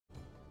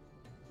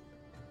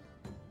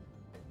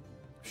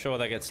Sure,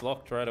 that gets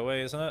locked right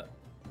away, isn't it?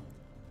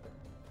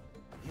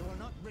 You will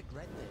not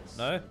regret this.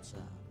 No? Sir.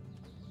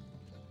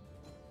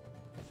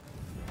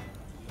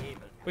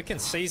 We can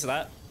seize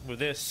that with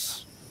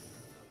this.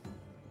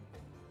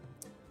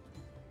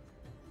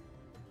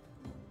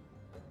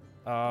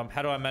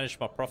 How do I manage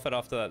my profit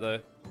after that, though?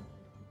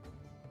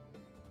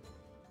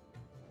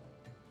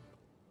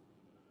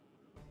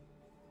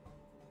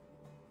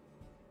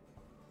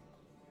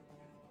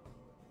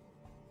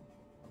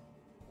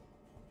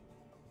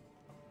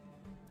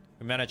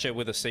 We manage it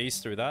with a seize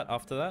through that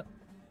after that.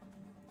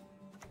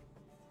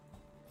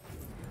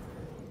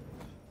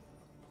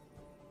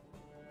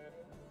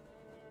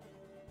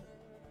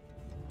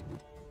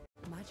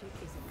 Magic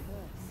is a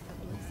curse, a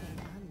blessing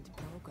and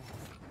progress.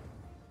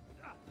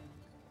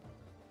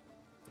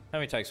 How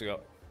many tags we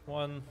got?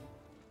 1.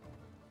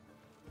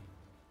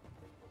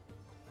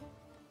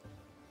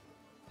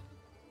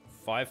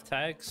 5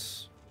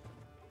 tags.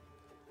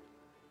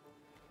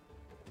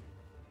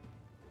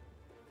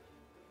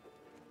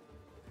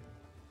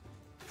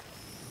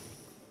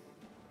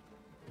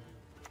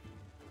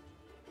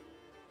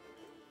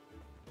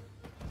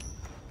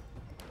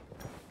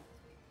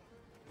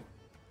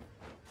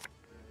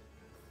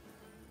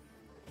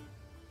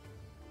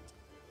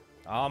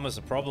 Armor's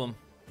a problem.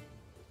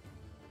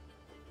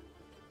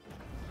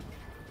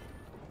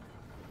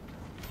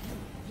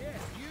 Yes,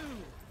 you!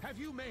 Have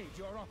you made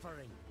your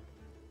offering?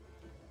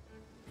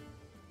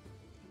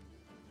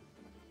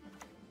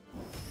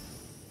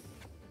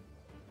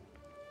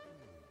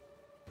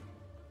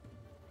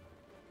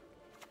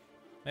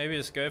 Maybe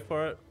just go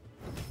for it.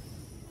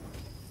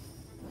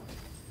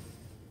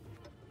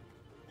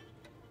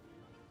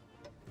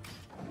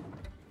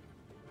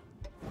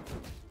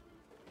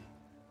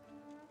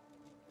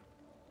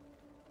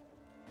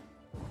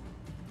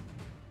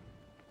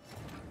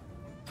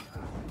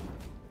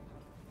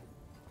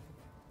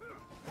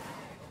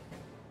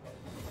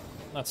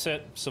 That's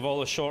it.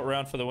 Savola short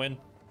round for the win.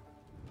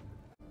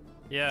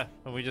 Yeah,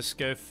 and we just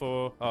go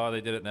for... Oh, they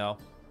did it now.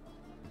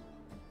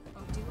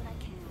 I'll do what I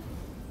can.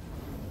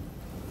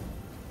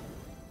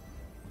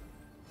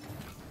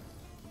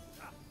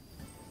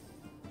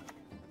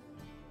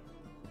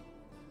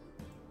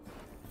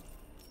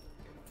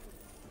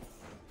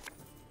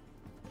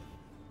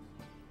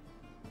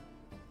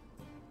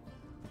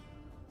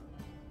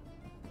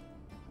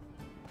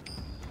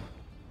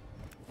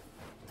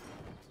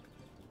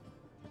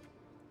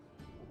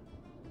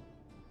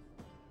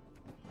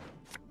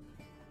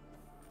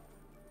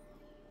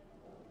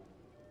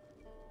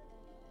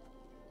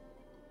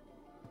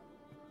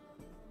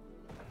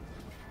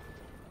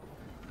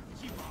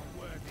 You are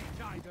worthy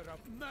neither of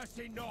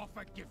mercy nor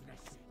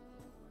forgiveness.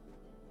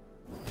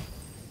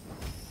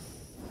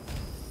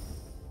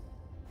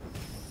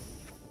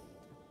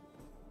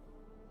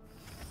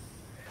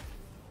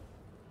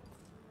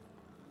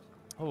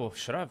 Oh,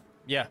 should I?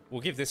 Yeah,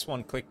 we'll give this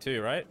one click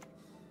too, right?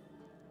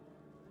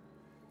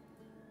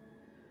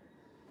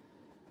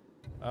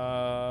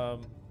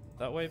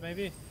 That way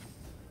maybe?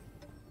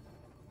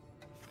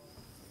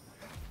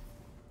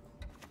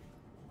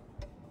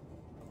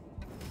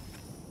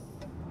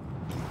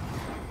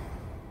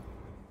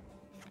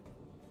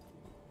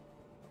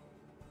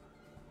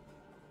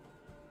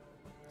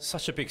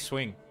 Such a big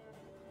swing.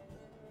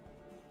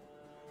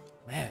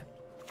 Man.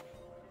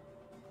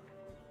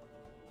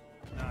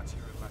 Not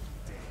your lucky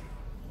day.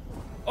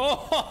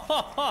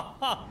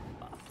 Oh!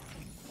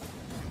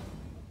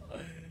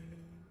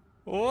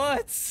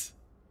 What?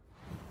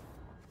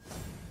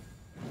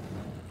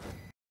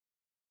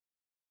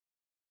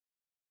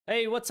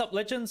 Hey, what's up,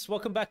 legends?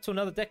 Welcome back to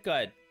another deck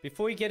guide.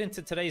 Before we get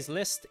into today's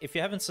list, if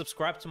you haven't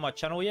subscribed to my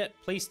channel yet,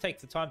 please take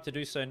the time to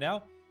do so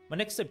now. My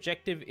next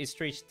objective is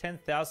to reach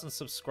 10,000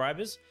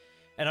 subscribers,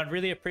 and I'd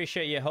really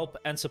appreciate your help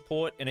and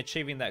support in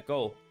achieving that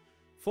goal.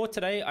 For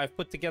today, I've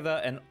put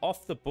together an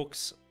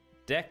off-the-books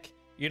deck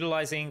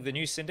utilizing the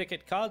new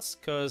Syndicate cards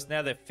because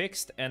now they're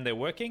fixed and they're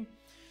working.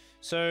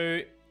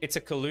 So it's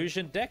a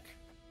Collusion deck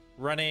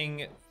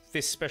running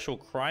this special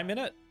crime in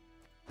it.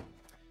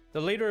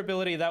 The leader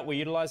ability that we're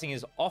utilizing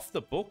is off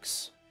the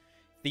books.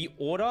 The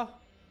order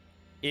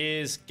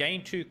is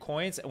gain 2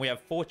 coins and we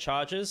have 4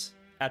 charges.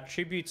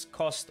 Attributes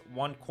cost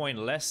 1 coin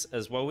less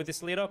as well with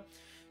this leader.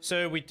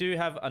 So we do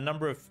have a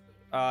number of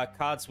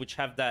cards which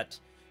have that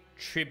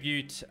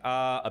tribute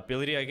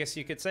ability, I guess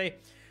you could say.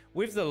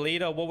 With the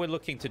leader, what we're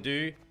looking to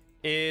do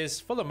is,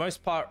 for the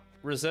most part,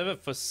 reserve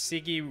it for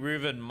Siggy,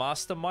 Reuven,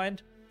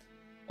 Mastermind.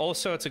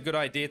 Also, it's a good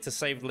idea to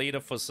save leader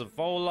for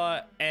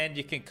Savola, and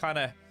you can kind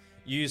of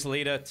use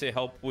leader to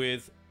help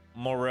with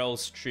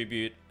Morel's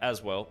tribute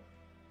as well.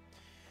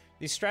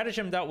 The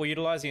stratagem that we're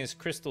utilizing is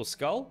Crystal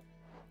Skull.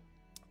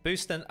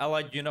 Boost an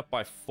allied unit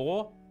by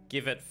 4,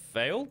 give it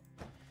fail.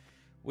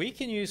 We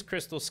can use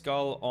Crystal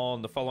Skull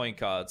on the following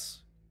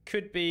cards.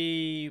 Could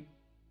be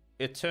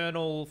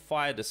Eternal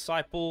Fire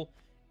Disciple,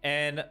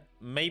 and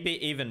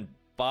maybe even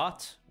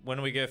Bart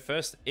when we go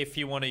first, if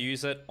you want to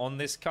use it on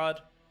this card.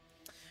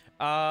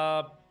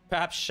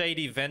 Perhaps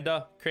Shady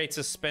Vendor creates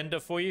a spender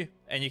for you,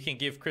 and you can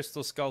give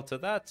Crystal Skull to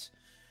that.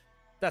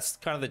 that's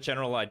kind of the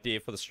general idea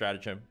for the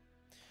stratagem.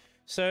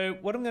 So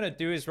what I'm going to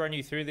do is run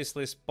you through this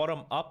list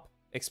bottom up,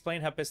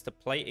 explain how best to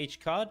play each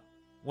card,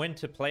 when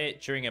to play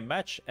it during a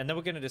match, and then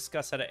we're going to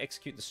discuss how to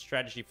execute the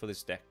strategy for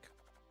this deck.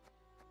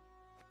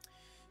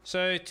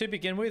 So to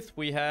begin with,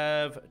 we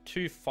have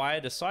 2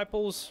 Fire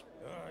Disciples,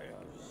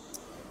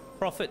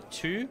 Profit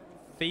 2,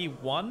 Fee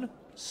 1,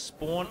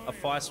 spawn a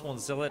Firesworn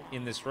Zealot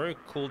in this row,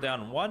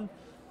 cooldown 1.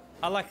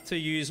 I like to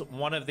use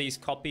one of these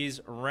copies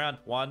round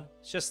 1.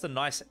 It's just a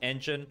nice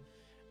engine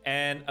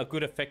and a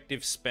good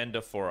effective spender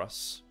for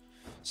us.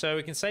 So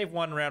we can save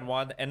one round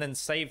 1 and then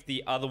save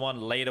the other one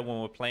later when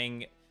we're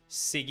playing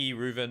Siggy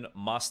Reuven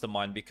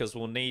Mastermind, because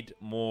we'll need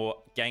more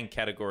gang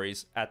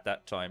categories at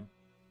that time.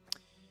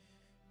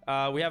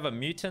 We have a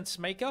Mutants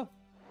Maker.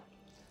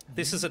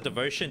 This is a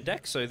Devotion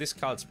deck, so this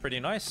card's pretty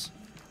nice.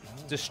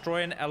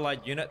 Destroy an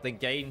allied unit, then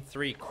gain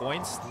 3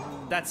 coins.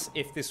 That's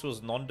if this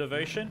was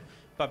non-Devotion,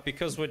 but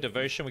because we're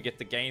Devotion, we get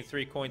to gain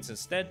 3 coins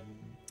instead.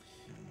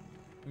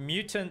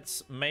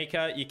 Mutants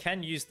Maker, you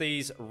can use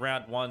these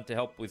round 1 to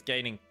help with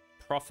gaining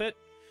profit,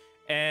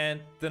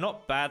 and they're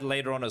not bad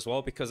later on as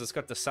well because it's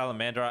got the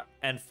Salamander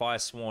and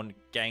Firesworn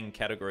gang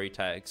category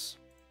tags.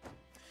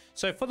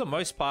 So for the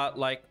most part,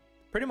 like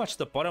pretty much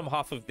the bottom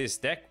half of this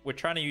deck, we're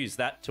trying to use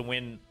that to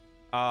win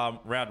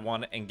round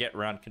 1 and get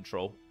round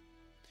control.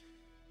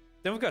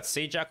 Then we've got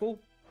Sea Jackal,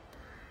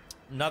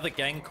 another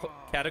gang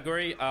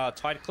category,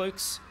 Tide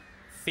Cloaks,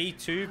 Fee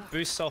 2,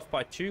 boost self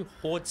by 2,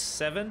 Horde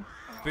 7,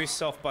 boost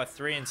self by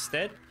 3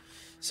 instead.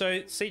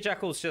 So Sea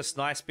Jackal is just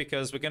nice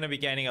because we're going to be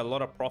gaining a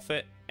lot of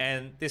profit,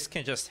 and this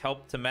can just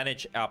help to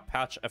manage our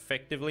pouch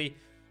effectively.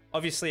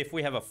 Obviously, if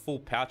we have a full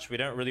pouch, we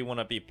don't really want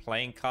to be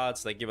playing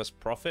cards that give us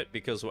profit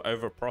because we're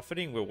over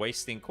profiting, we're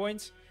wasting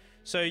coins.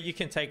 So you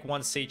can take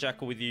one Sea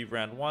Jackal with you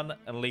round 1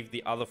 and leave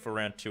the other for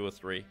round 2 or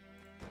 3.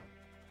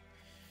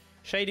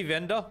 Shady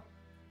Vendor.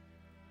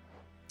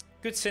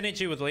 Good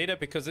synergy with Leader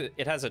because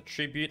it has a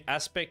tribute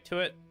aspect to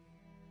it.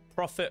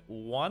 Profit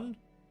 1.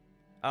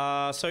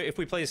 So if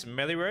we play this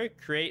melee row,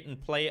 create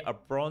and play a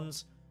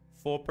bronze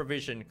 4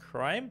 provision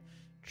crime.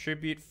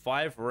 Tribute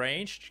 5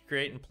 ranged,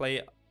 create and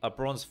play a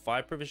bronze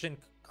 5 provision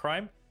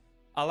crime.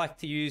 I like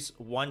to use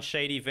one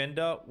Shady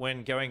Vendor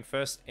when going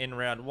first in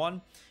round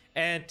 1.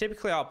 And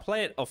typically I'll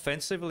play it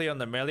offensively on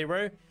the melee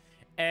row.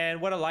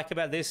 And what I like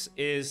about this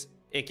is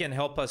it can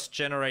help us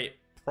generate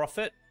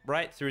profit,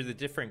 right, through the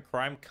different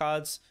crime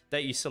cards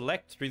that you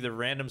select through the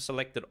random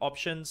selected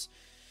options.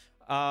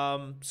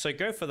 So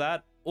go for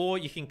that, or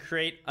you can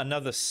create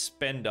another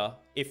spender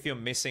if you're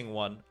missing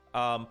one,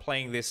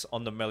 playing this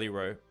on the melee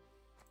row.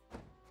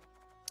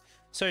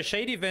 So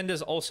Shady Vendor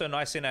is also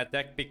nice in our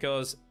deck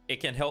because it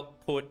can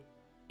help put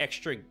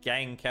extra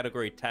gang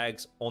category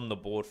tags on the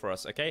board for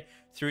us, okay,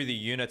 through the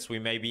units we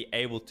may be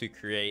able to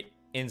create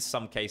in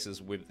some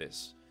cases with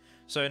this.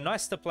 So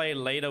nice to play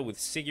later with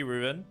Siggy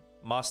Reuven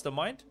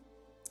Mastermind,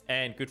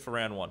 and good for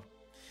round 1.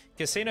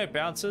 Casino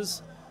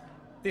Bouncers.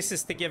 This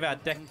is to give our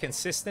deck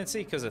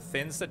consistency because it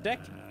thins the deck.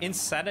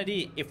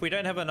 Insanity, if we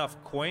don't have enough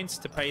coins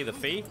to pay the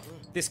fee,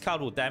 this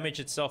card will damage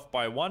itself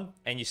by 1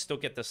 and you still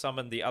get to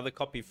summon the other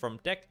copy from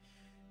deck.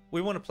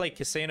 We want to play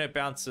Casino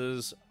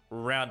Bouncers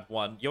round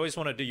 1. You always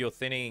want to do your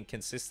thinning and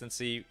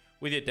consistency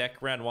with your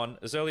deck round 1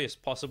 as early as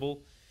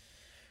possible.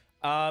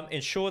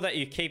 Ensure that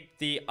you keep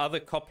the other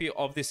copy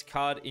of this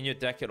card in your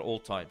deck at all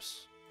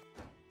times.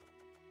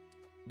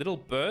 Little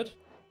Bird.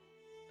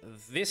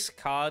 This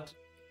card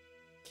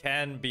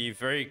can be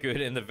very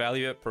good in the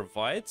value it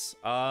provides.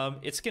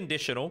 It's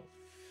conditional.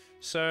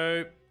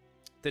 So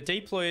the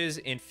deployers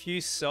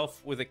infuse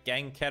self with a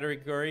gang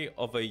category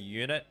of a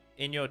unit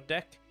in your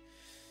deck.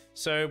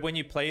 So when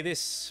you play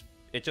this,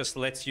 it just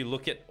lets you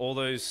look at all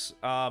those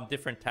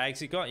different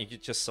tags you got. You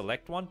can just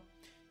select one.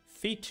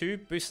 Fee 2,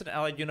 boost an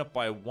allied unit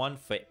by 1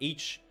 for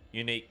each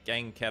unique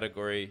gang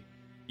category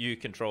you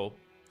control.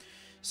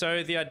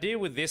 So the idea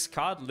with this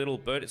card, Little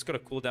Bird, it's got a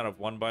cooldown of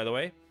 1, by the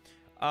way.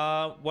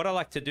 What I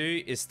like to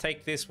do is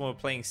take this when we're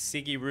playing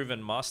Siggy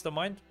Reuven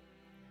Mastermind.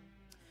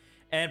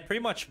 And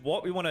pretty much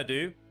what we want to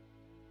do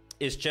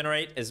is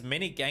generate as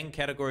many gang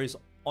categories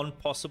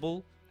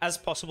as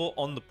possible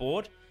on the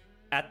board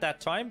at that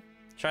time.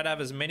 Try to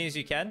have as many as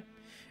you can.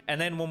 And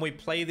then when we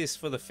play this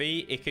for the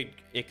fee,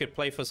 it could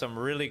play for some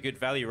really good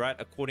value, right?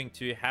 According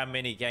to how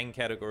many gang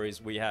categories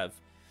we have.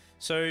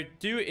 So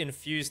do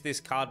infuse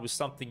this card with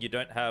something you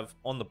don't have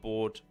on the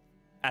board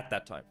at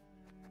that time.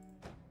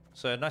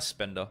 So nice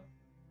spender.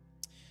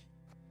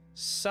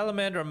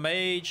 Salamander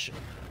Mage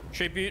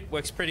Tribute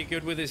works pretty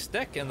good with this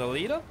deck and the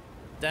leader.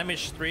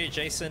 Damage 3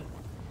 adjacent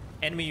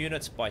enemy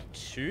units by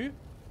 2.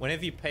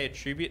 Whenever you pay a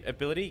tribute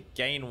ability,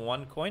 gain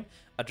 1 coin.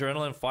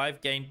 Adrenaline 5,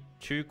 gain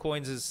 2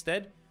 coins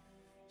instead.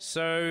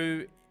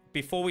 So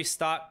before we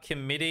start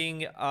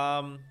committing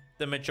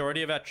the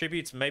majority of our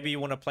tributes, maybe you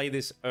want to play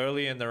this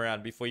early in the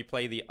round before you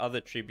play the other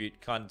tribute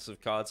kinds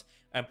of cards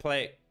and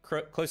play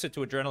it closer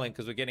to Adrenaline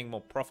because we're getting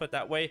more profit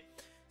that way.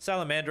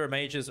 Salamander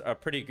Mages are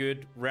pretty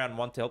good round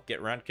 1 to help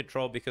get round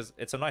control because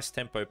it's a nice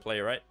tempo play,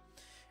 right?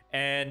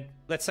 And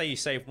let's say you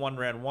save one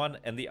round 1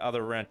 and the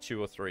other round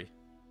 2 or 3.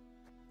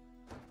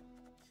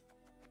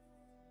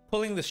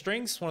 Pulling the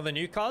Strings, one of the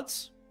new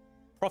cards.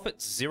 Profit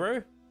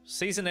 0.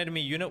 Seize an enemy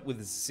unit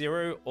with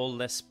 0 or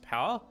less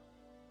power.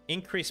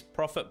 Increase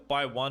profit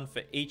by 1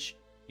 for each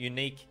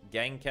unique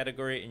gang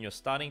category in your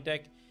starting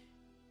deck.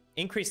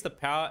 Increase the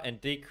power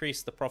and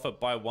decrease the profit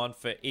by 1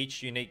 for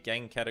each unique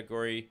gang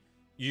category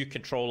you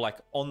control, like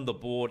on the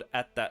board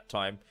at that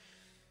time.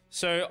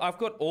 So I've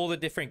got all the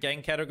different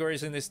gang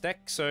categories in this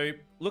deck. So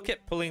look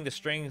at Pulling the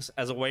Strings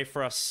as a way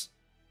for us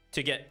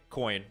to get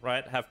coin,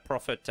 right? Have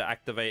profit to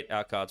activate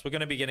our cards. We're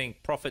going to be getting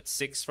profit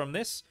 6 from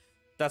this.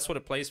 That's what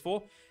it plays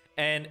for.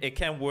 And it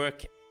can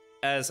work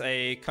as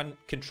a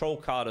control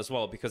card as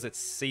well because it's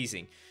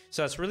seizing.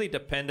 So it's really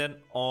dependent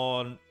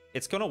on...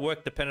 It's going to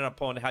work dependent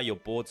upon how your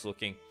board's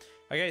looking.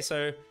 Okay,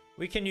 so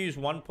we can use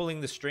one Pulling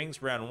the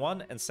Strings round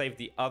 1 and save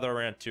the other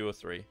round 2 or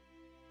 3.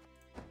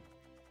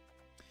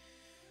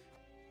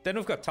 Then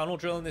we've got Tunnel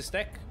Drill in this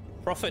deck.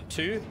 Profit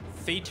 2,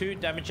 fee 2,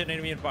 damage an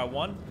enemy unit by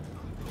 1.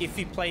 If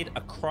you played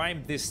a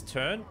crime this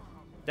turn,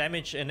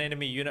 damage an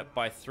enemy unit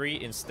by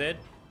 3 instead.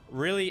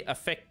 Really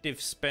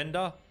effective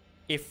spender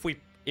if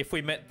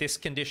we met this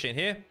condition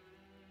here.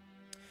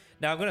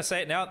 Now I'm going to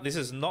say it now, this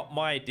is not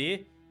my idea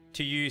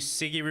to use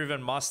Siggy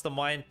Riven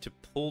Mastermind to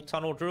pull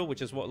Tunnel Drill,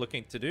 which is what we're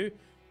looking to do.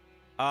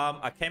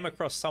 I came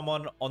across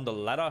someone on the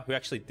ladder who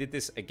actually did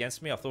this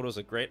against me. I thought it was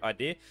a great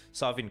idea,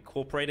 so I've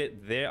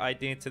incorporated their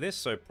idea into this,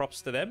 so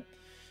props to them.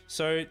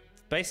 So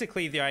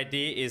basically the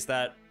idea is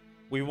that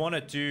we want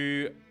to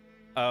do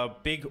a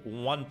big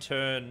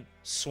one-turn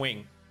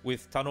swing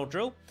with Tunnel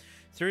Drill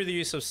through the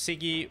use of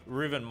Siggy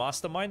Riven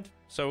Mastermind.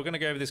 So we're going to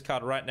go over this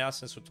card right now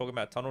since we're talking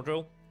about Tunnel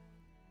Drill.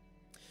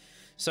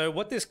 So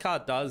what this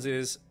card does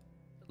is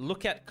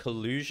look at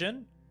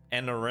Collusion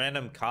and a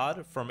random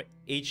card from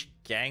each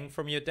gang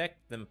from your deck,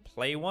 then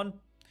play one.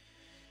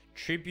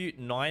 Tribute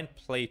 9,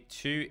 play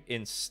 2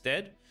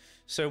 instead.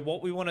 So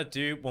what we want to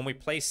do when we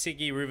play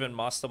Siggy Riven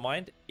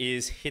Mastermind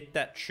is hit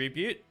that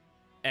tribute,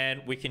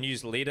 and we can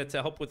use Leader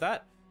to help with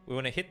that. We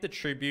want to hit the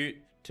tribute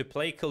to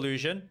play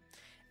Collusion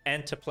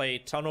and to play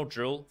Tunnel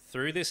Drill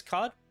through this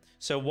card.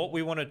 So what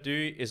we want to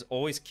do is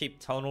always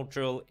keep Tunnel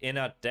Drill in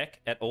our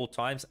deck at all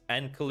times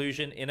and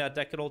Collusion in our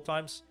deck at all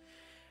times.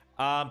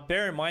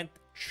 Bear in mind,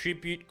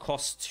 Tribute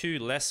costs 2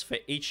 less for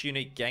each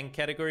unique gang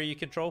category you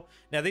control.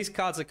 Now these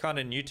cards are kind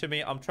of new to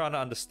me. I'm trying to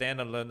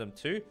understand and learn them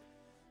too.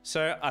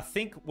 So I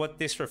think what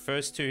this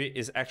refers to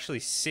is actually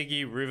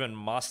Siggy Riven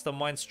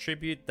Mastermind's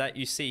Tribute that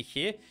you see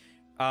here.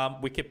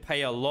 We could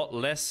pay a lot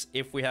less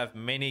if we have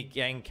many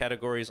gang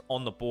categories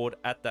on the board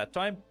at that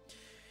time.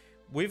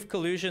 With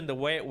Collusion, the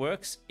way it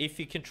works, if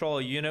you control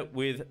a unit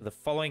with the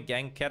following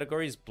gang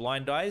categories,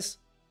 Blind Eyes,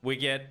 we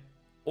get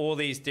all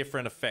these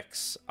different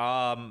effects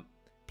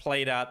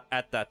played out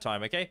at that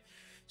time, okay?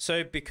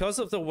 So because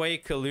of the way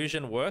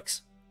Collusion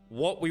works,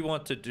 what we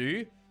want to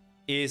do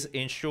is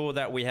ensure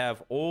that we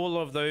have all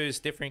of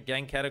those different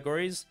gang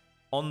categories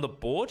on the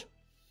board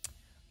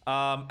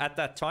at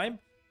that time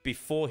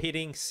before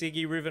hitting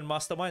Siggy Riven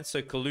Mastermind,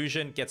 so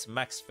Collusion gets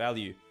max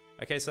value.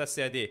 Okay, so that's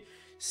the idea.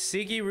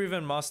 Siggy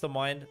Riven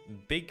Mastermind,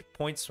 big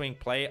point swing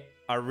play.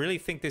 I really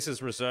think this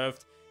is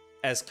reserved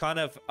as kind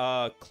of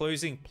a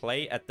closing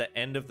play at the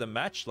end of the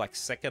match, like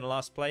second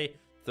last play,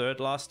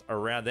 third last,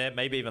 around there,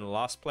 maybe even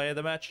last play of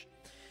the match.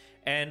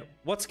 And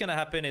what's going to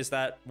happen is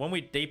that when we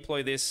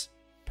deploy this,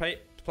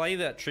 play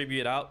that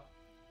tribute out,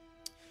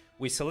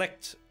 we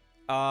select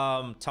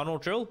Tunnel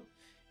Drill.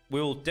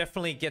 We'll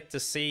definitely get to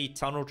see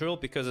Tunnel Drill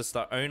because it's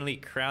the only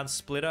crown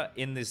splitter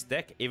in this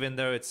deck, even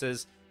though it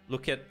says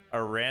look at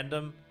a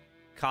random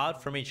card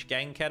from each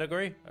gang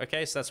category.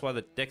 Okay, so that's why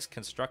the deck's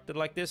constructed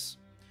like this.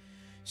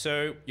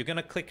 So you're going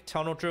to click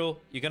Tunnel Drill,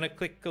 you're going to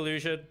click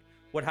Collusion.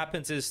 What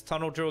happens is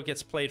Tunnel Drill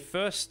gets played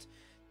first,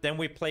 then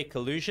we play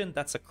Collusion.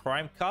 That's a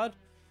crime card.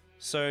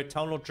 So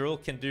Tunnel Drill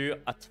can do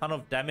a ton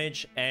of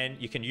damage and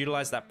you can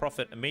utilize that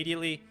profit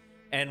immediately.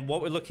 And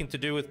what we're looking to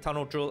do with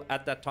Tunnel Drill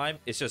at that time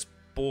is just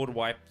board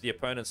wipe the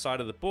opponent's side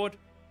of the board.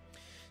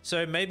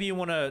 So maybe you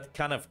want to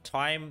kind of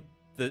time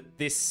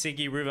this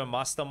Siggy Riven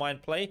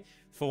Mastermind play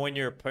for when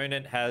your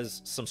opponent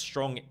has some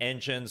strong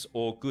engines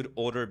or good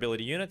order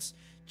ability units.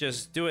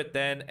 Just do it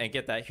then and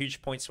get that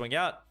huge point swing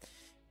out.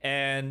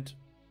 And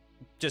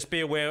just be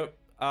aware,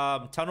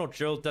 Tunnel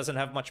Drill doesn't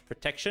have much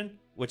protection.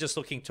 We're just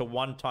looking to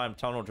one-time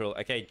Tunnel Drill,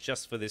 okay,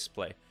 just for this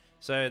play.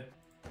 So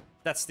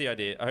that's the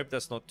idea. I hope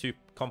that's not too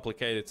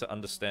complicated to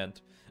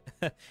understand.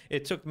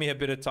 It took me a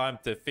bit of time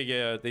to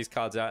figure these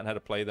cards out and how to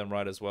play them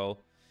right as well.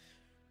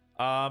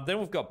 Then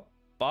we've got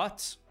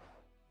But.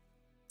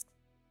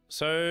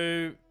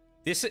 So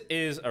this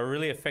is a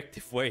really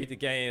effective way to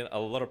gain a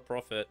lot of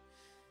profit.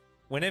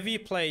 Whenever you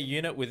play a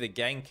unit with a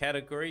gang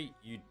category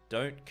you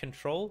don't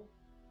control,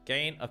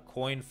 gain a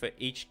coin for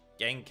each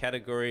gang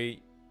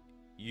category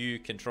you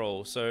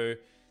control. So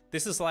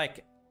this is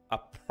like a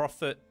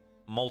profit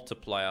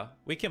multiplier.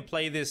 We can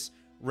play this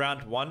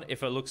round 1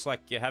 if it looks like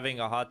you're having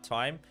a hard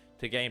time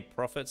to gain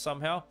profit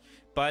somehow,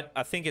 but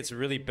I think it's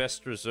really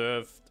best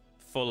reserved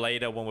for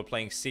later when we're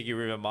playing Siggy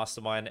Riven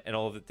Mastermind and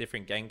all of the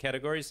different gang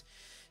categories,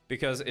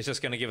 because it's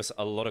just going to give us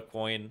a lot of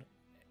coin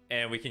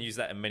and we can use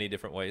that in many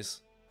different ways.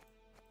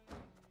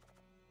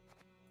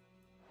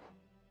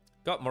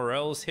 Got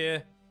Morels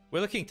here.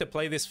 We're looking to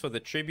play this for the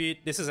tribute.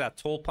 This is our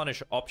Tall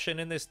Punish option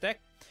in this deck.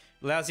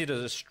 Allows you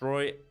to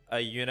destroy a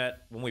unit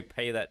when we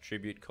pay that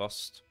tribute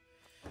cost.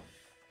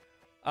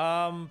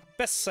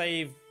 Best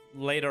save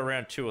later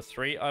around 2 or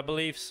 3, I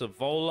believe.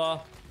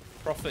 Savola,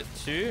 Profit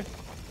 2,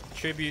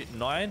 Tribute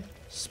 9.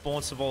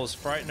 Spawn Savola's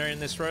Frightener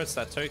in this row. It's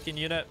that token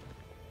unit.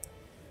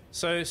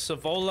 So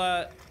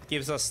Savola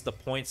gives us the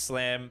point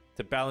slam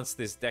to balance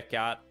this deck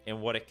out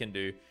and what it can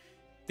do.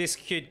 This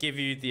could give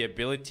you the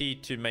ability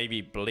to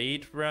maybe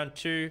bleed round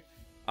 2,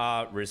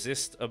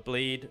 resist a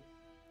bleed,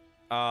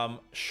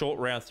 short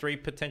round 3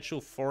 potential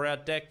for our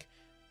deck,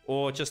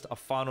 or just a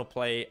final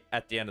play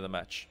at the end of the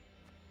match.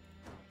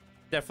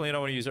 Definitely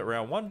don't want to use it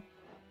round 1.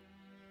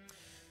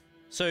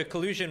 So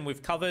Collusion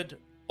we've covered.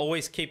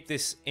 Always keep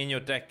this in your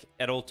deck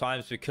at all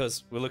times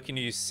because we're looking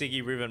to use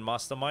Siggy, Riven,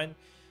 Mastermind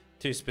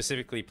to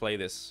specifically play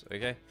this,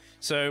 okay?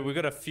 So we've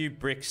got a few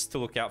bricks to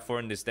look out for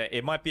in this deck.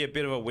 It might be a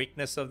bit of a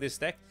weakness of this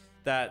deck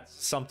that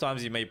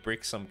sometimes you may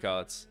brick some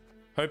cards.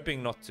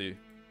 Hoping not to.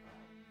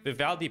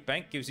 Vivaldi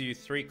Bank gives you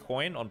 3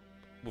 coin on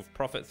with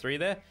Profit 3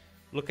 there.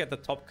 Look at the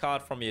top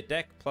card from your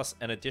deck plus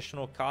an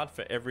additional card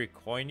for every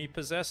coin you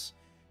possess.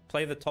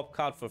 Play the top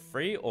card for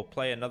free or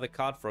play another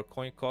card for a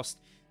coin cost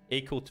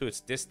equal to its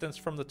distance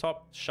from the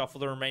top. Shuffle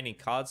the remaining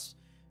cards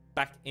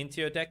back into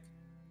your deck.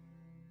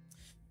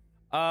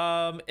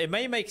 It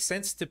may make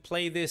sense to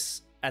play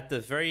this at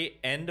the very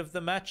end of the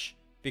match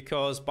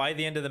because by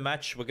the end of the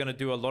match, we're going to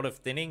do a lot of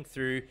thinning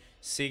through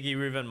Siggy,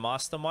 Riven,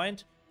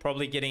 Mastermind,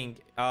 probably getting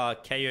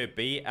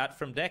KOB out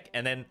from deck,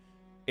 and then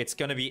it's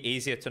going to be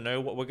easier to know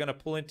what we're going to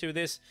pull into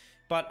this.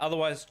 But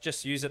otherwise,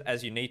 just use it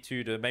as you need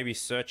to maybe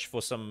search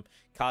for some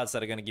cards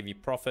that are going to give you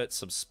profit,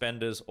 some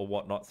spenders or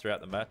whatnot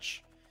throughout the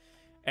match.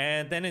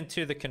 And then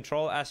into the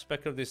control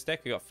aspect of this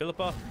deck, we got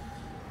Philippa.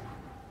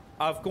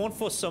 I've gone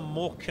for some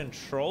more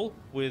control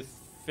with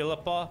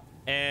Philippa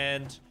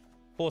and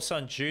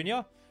Horsun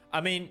Jr. I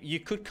mean, you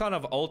could kind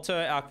of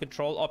alter our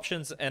control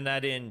options and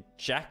add in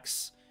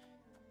Jax.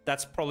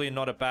 That's probably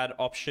not a bad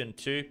option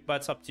too,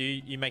 but it's up to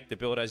you. You make the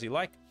build as you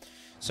like.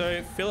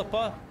 So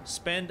Philippa,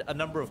 spend a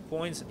number of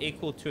coins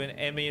equal to an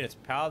enemy unit's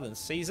power, then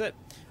seize it.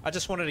 I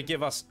just wanted to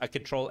give us a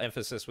control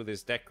emphasis with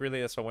this deck,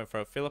 really. That's why I went for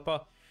a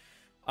Philippa.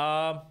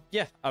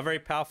 Yeah, a very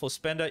powerful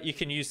spender. You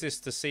can use this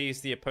to seize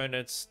the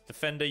opponent's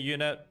defender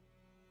unit.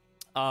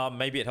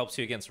 Maybe it helps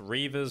you against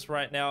Reavers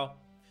right now.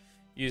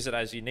 Use it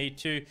as you need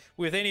to.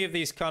 With any of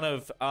these kind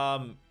of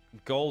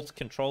gold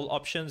control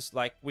options,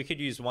 like we could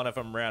use one of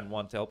them round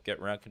 1 to help get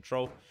round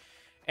control.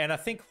 And I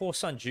think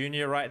Horsun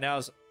Jr. right now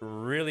is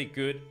really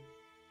good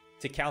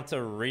to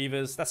counter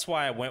Reavers. That's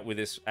why I went with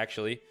this,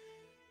 actually.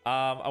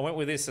 I went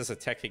with this as a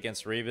tech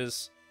against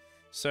Reavers.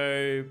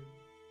 So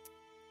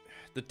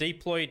the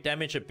deploy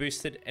damage a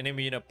boosted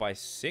enemy unit by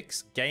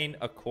 6. Gain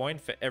a coin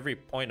for every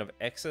point of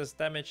excess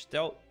damage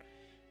dealt.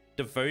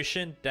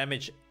 Devotion,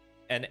 damage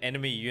an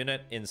enemy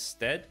unit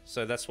instead.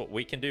 So that's what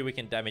we can do. We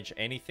can damage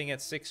anything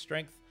at 6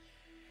 strength.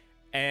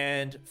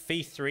 And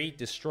Fee 3,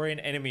 destroy an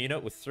enemy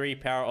unit with 3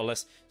 power or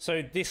less.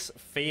 So this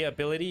Fee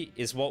ability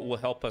is what will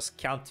help us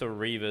counter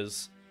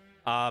Reavers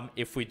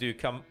if we do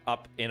come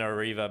up in a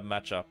Reaver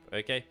matchup,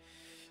 okay?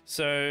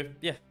 So,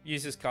 yeah,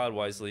 use this card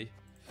wisely.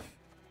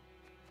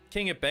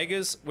 King of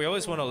Beggars, we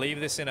always want to leave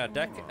this in our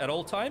deck at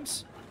all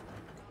times.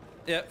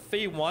 Yeah,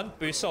 Fee 1,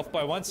 boosts off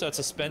by 1, so it's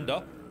a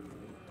spender.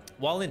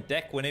 While in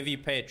deck, whenever you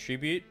pay a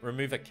tribute,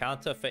 remove a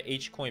counter for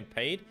each coin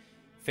paid.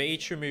 For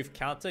each removed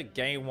counter,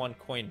 gain 1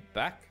 coin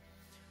back.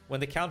 When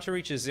the counter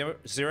reaches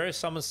 0,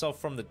 summon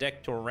self from the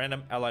deck to a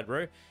random allied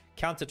row.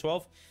 Counter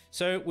 12.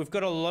 So we've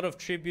got a lot of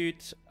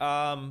tribute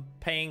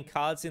paying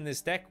cards in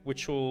this deck,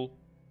 which will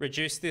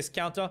reduce this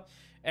counter.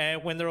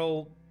 And when they're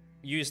all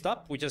used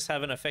up, we just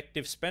have an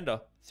effective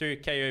spender through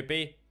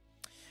KOB.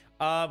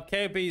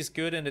 KOB is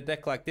good in a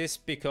deck like this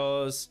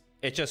because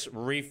it just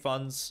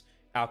refunds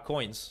our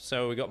coins.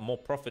 So we got more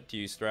profit to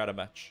use throughout a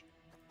match.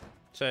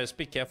 So just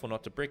be careful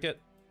not to brick it.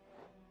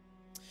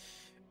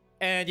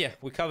 And yeah,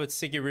 we covered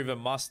Siggy, River,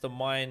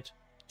 Mastermind.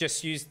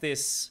 Just use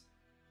this.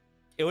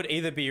 It would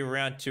either be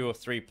round 2 or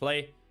 3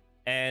 play.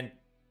 And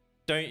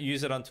don't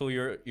use it until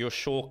you're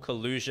sure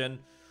Collusion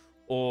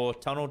or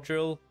Tunnel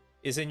Drill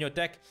is in your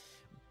deck.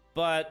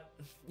 But,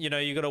 you know,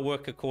 you got to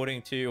work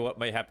according to what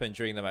may happen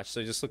during the match.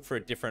 So just look for a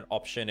different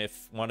option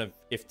if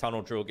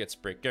Tunnel Drill gets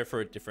bricked. Go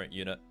for a different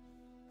unit.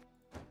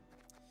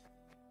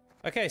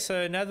 Okay,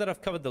 so now that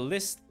I've covered the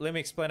list, let me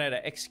explain how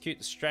to execute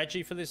the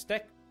strategy for this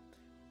deck.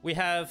 We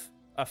have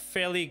a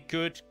fairly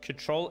good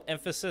control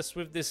emphasis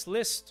with this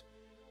list.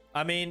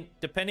 I mean,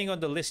 depending on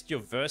the list you're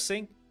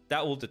versing,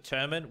 that will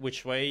determine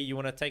which way you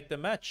want to take the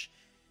match.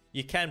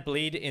 You can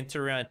bleed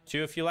into round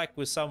 2 if you like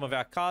with some of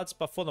our cards,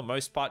 but for the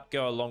most part,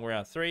 go along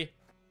round 3.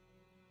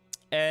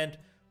 And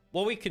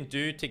what we can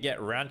do to get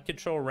round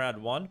control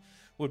round 1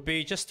 would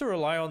be just to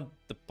rely on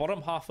the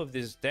bottom half of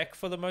this deck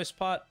for the most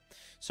part.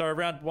 So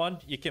round 1,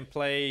 you can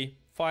play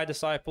Fire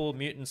Disciple,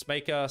 Mutant's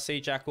Maker, Sea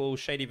Jackal,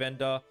 Shady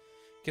Vendor,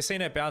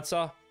 Casino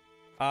Bouncer,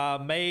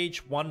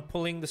 Mage, 1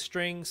 pulling the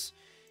strings.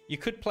 You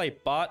could play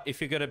Bart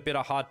if you got a bit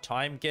of hard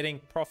time getting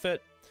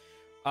profit.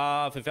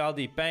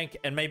 Vivaldi Bank,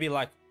 and maybe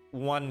like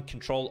one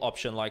control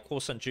option like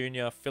Corson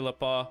Jr.,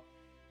 Philippa,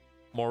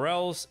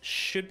 Morels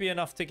should be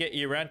enough to get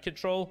you round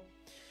control.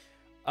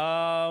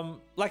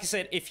 Like I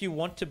said, if you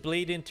want to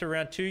bleed into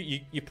round 2,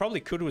 you probably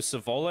could with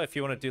Savola if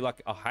you want to do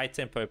like a high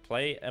tempo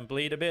play and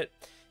bleed a bit.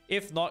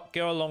 If not,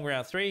 go along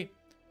round 3.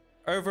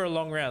 Over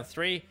along round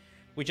 3,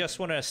 we just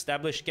want to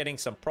establish getting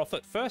some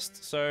profit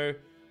first. So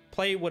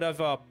play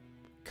whatever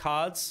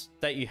cards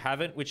that you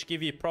haven't, which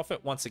give you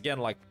profit once again,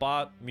 like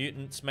Bart,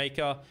 Mutants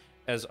Maker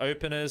as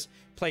openers.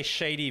 Play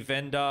Shady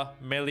Vendor,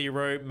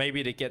 Meliro,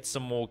 maybe to get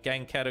some more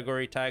gang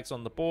category tags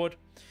on the board.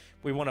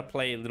 We want to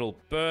play Little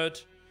Bird.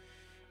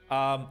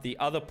 The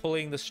other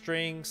pulling the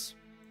strings.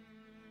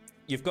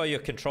 You've got your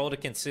control to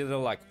consider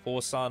like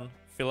Horsun,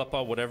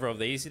 Philippa, whatever of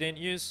these you didn't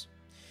use.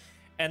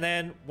 And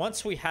then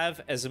once we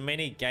have as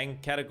many gang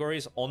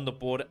categories on the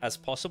board as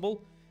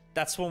possible,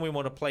 that's when we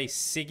want to play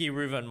Siggy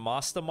Ruven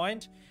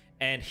Mastermind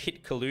and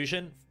hit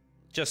Collusion.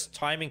 Just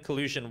timing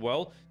Collusion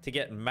well to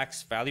get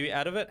max value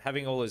out of it,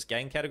 having all those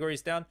gang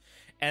categories down.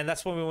 And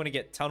that's when we want to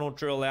get Tunnel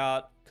Drill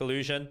out,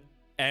 Collusion,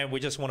 and we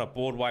just want to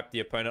board wipe the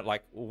opponent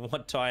like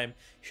one time,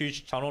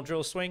 huge Tunnel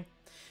Drill swing.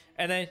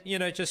 And then, you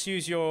know, just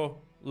use your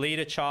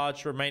leader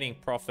charge, remaining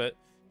profit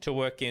to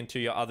work into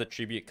your other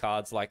tribute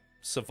cards like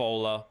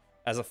Savola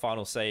as a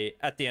final say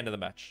at the end of the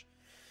match.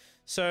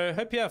 So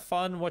hope you have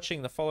fun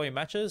watching the following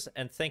matches,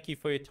 and thank you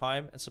for your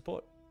time and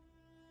support.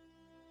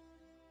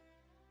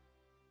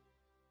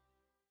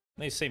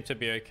 These seem to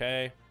be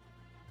okay.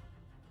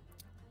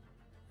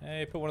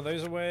 Hey, put one of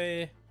those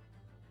away.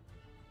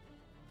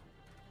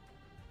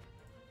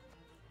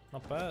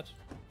 Not bad.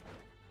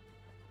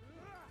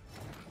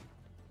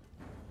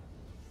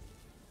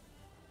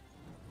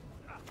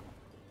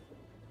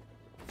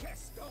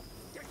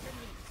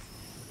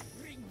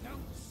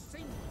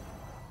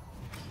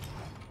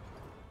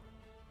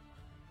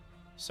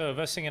 So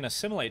investing in a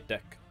Assimilate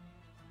deck.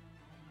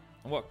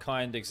 What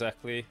kind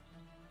exactly?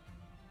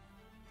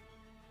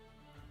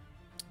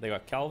 They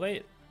got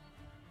Calvate.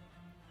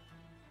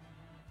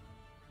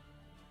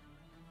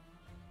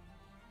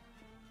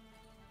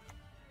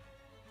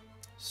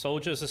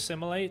 Soldiers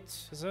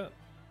Assimilate, is it?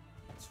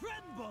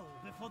 Tremble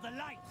before the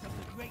light of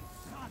the great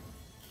sun.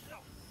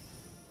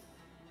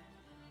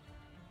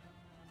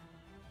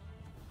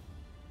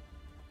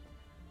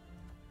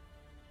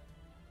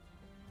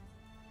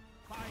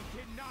 By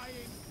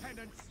denying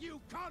penance, you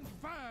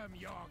confirm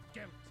your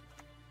guilt.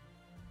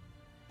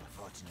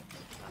 Unfortunately,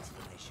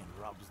 transformation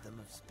robs them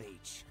of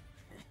speech.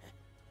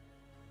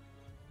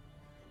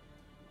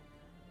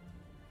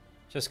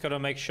 Just gotta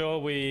make sure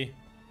we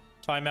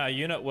time our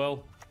unit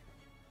well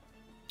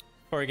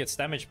before he gets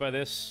damaged by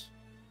this.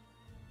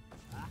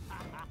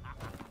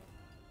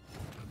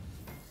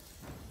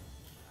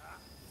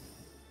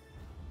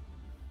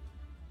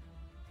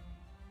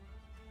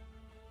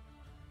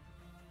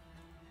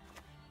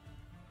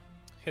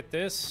 Hit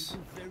this.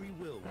 Very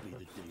well be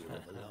the deal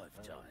of a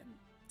lifetime.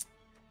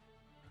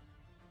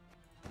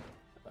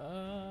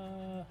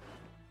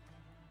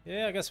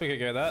 Yeah, I guess we could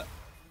go that.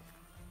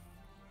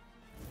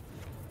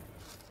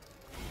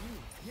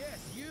 Yes,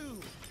 you.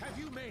 Have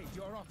you made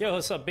your offer? Yo,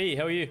 what's up, B?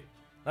 How are you?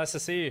 Nice to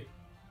see you.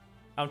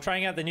 I'm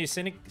trying out the new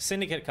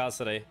Syndicate cards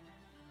today.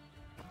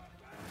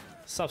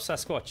 Sup,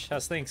 Sasquatch?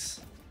 How's things?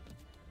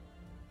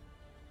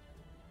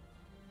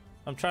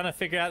 I'm trying to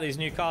figure out these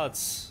new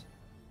cards.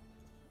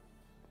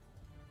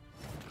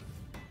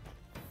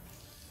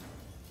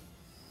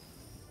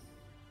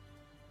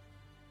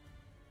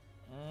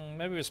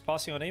 Maybe it was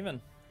passing on even.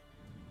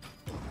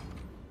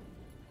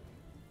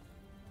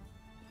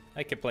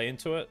 They could play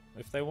into it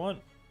if they want.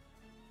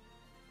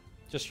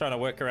 Just trying to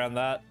work around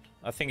that.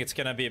 I think it's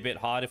going to be a bit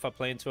hard if I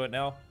play into it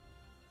now.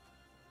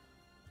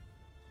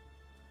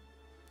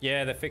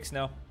 Yeah, they're fixed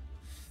now.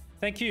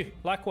 Thank you.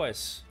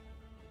 Likewise.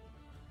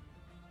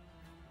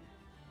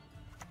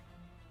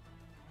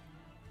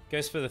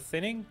 Goes for the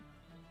thinning.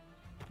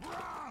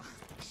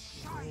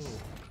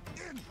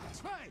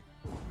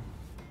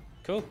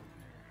 Cool.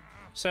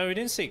 So we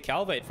didn't see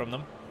Calvate from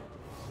them.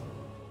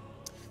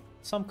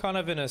 Some kind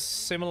of an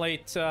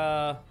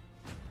Assimilate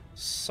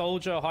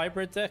soldier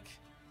hybrid deck.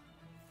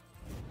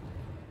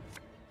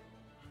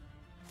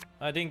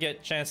 I didn't get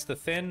a chance to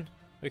thin.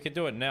 We could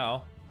do it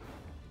now.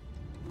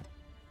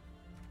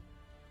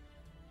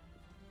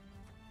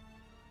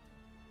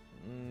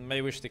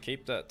 May wish to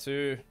keep that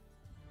too.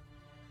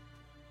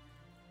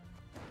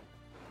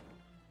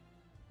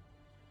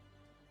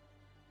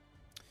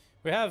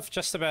 We have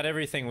just about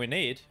everything we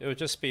need. It would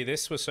just be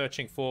this we're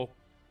searching for,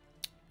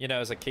 you know,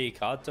 as a key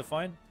card to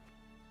find.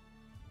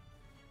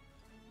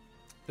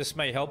 This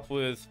may help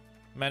with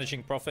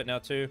managing profit now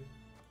too.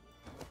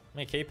 Let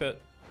me keep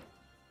it.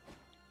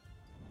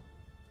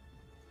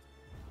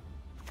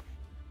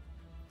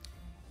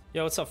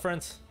 Yo, what's up,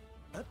 friends?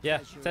 Yeah,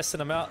 testing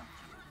them out.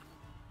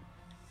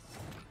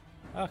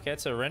 Okay,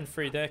 it's a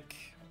rent-free deck.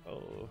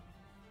 Oh.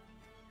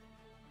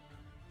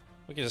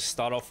 We can just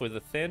start off with a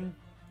thin.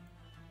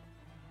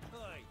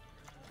 Hey,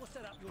 what's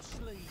that up your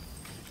sleeve?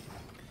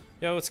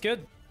 Yo, what's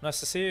good? Nice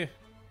to see you.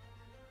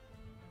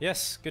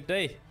 Yes, good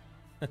day.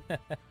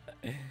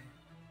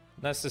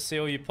 Nice to see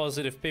all you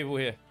positive people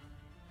here.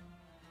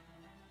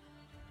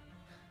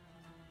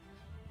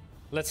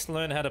 Let's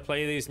learn how to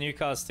play these new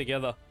cards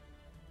together.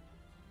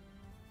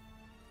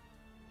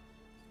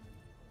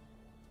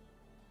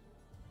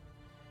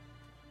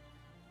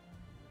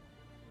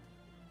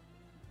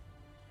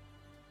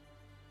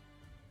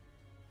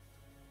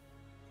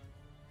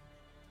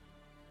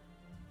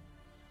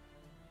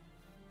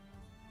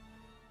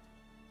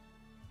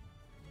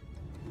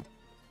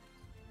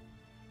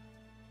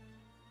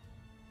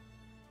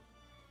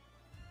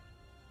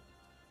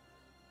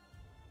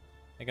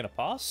 They're gonna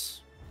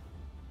pass?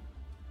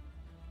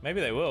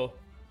 Maybe they will.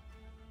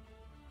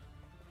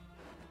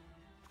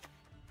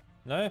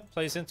 No?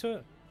 Plays into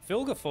it?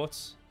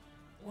 Vilgefortz?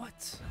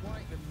 What?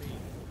 Quite the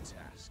meaningful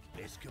task.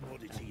 Best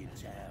commodity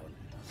in town.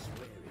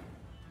 Swear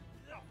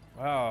it.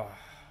 Wow.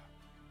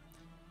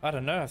 I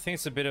don't know. I think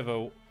it's a bit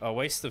of a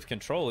waste of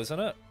control, isn't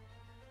it?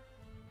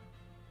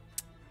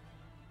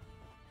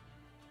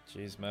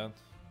 Jeez, man.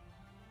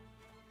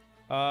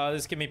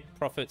 This give me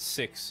profit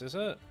 6, is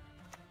it?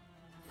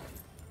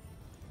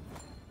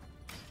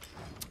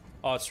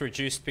 Oh, it's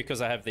reduced because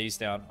I have these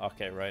down.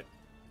 Okay, right.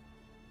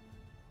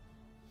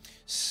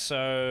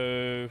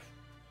 So,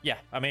 yeah,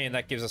 I mean,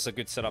 that gives us a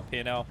good setup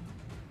here now.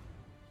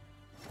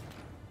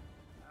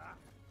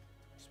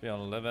 Let's be on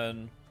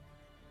 11.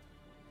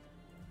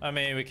 I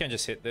mean, we can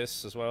just hit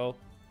this as well.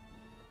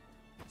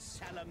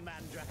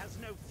 Salamandra has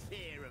no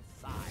fear of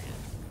fire.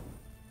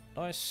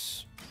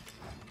 Nice.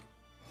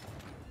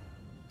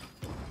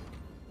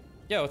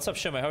 Yeah, what's up,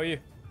 Shimmer? How are you?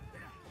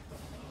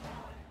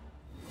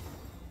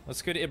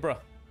 What's good, Ibra?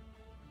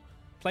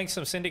 Playing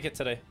some Syndicate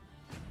today.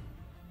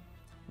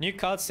 New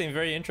cards seem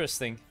very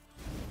interesting,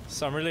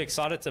 so I'm really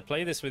excited to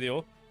play this with you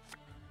all.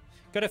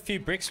 Got a few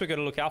bricks we got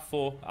to look out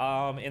for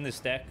in this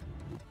deck.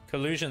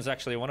 Collusion's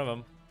actually one of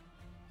them.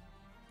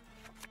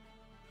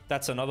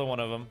 That's another one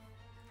of them.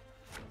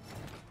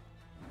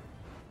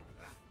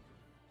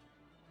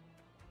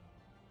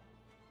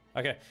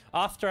 Okay,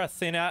 after I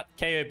thin out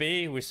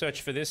KOB, we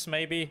search for this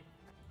maybe.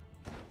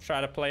 Try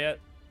to play it.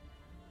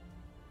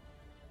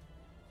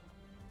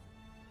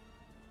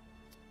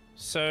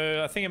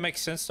 So I think it makes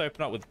sense to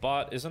open up with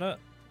Bart, isn't it?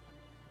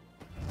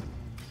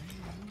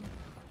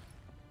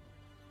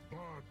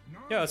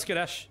 Yeah, let's get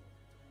Ash.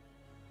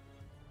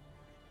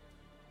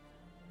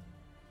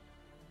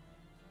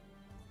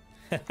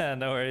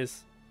 No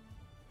worries.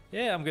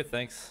 Yeah, I'm good,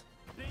 thanks.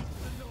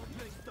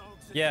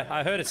 Yeah,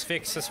 I heard it's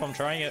fixed, that's why I'm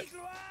trying it.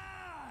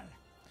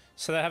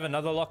 So they have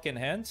another lock in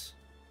hand.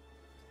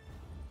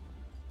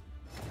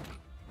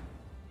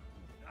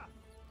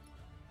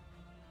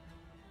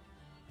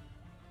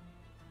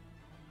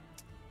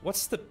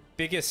 What's the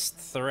biggest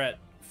threat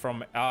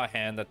from our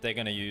hand that they're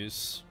going to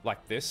use?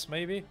 Like this,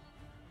 maybe?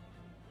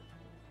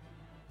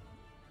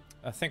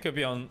 I think it'll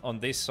be on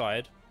this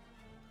side.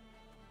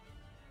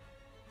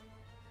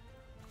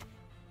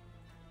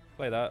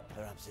 Play that.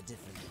 Perhaps a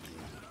different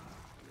ingredient.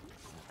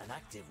 An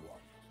active one.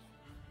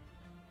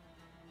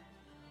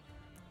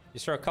 You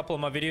saw a couple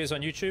of my videos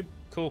on YouTube?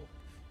 Cool.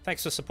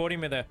 Thanks for supporting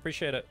me there.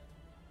 Appreciate it.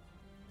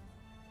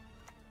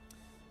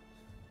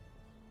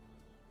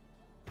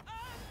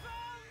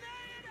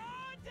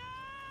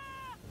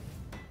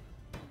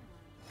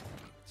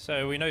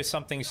 So we know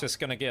something's just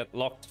going to get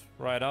locked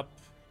right up.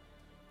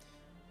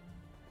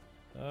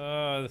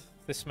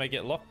 This may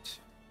get locked.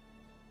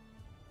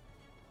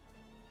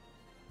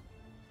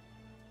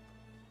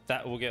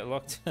 That will get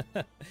locked.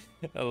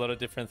 A lot of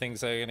different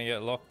things are going to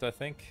get locked, I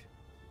think.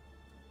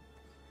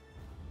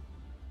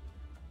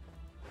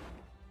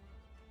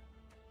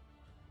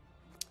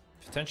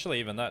 Potentially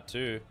even that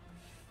too.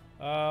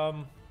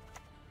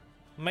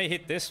 May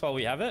hit this while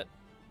we have it.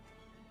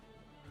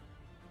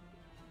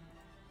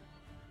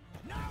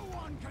 No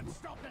one can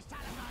stop the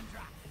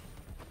Salamandra!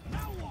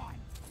 No one!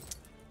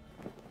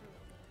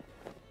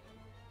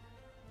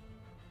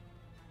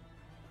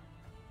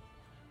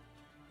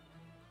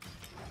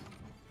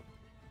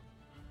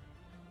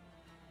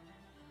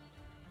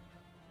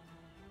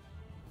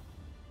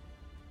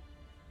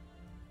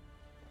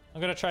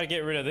 I'm gonna try to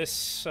get rid of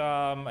this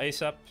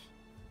ASAP.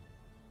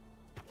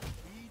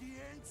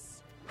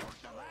 Obedience or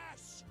the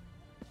lash!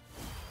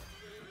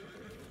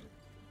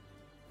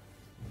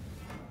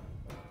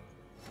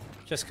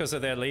 Just because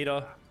of their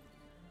leader.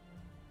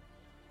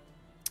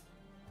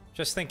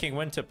 Just thinking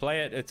when to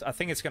play it. I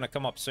think it's gonna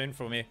come up soon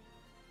for me.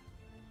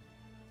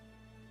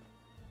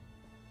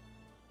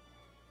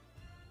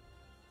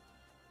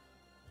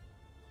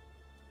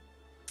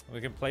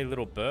 We can play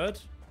Little Bird.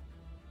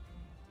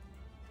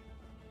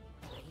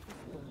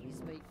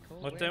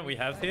 What don't we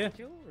have here?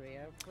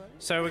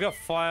 So we got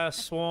Fire,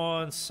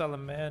 Swan,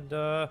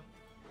 Salamander.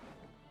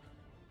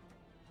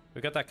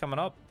 We got that coming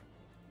up.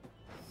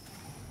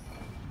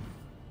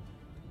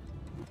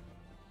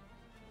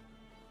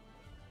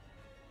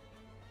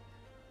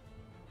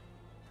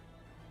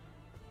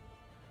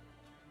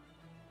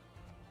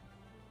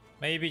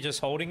 Maybe just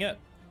holding it.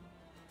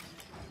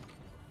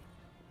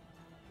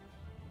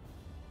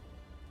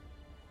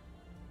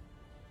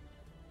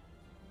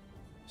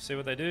 See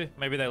what they do.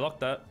 Maybe they lock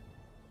that.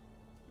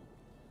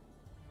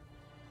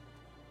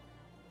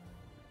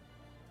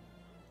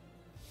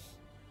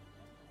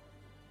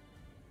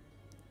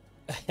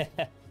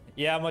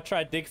 Yeah, I'm gonna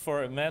try dig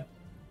for it, man.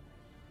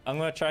 I'm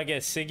gonna try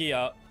get Siggy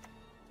out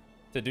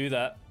to do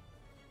that.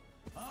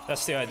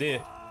 That's the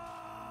idea.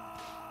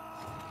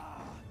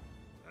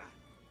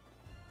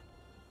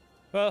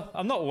 Well,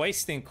 I'm not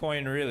wasting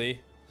coin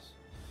really.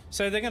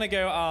 So they're gonna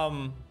go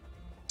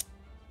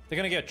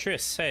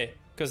Triss, hey,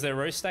 because they're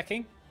row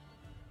stacking.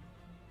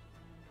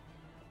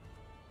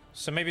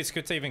 So maybe it's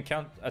good to even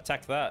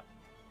attack that.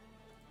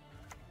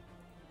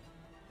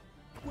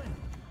 Well,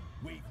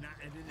 we've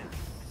nattered enough.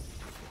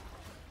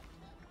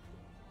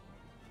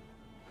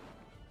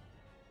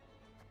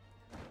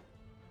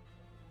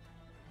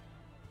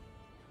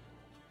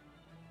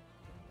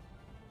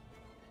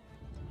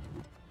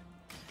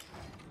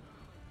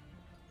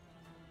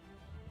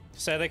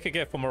 So they could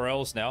go for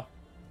Morels now.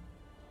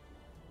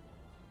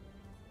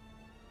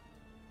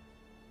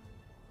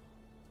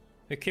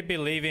 We could be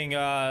leaving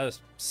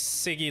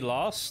Siggy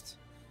last.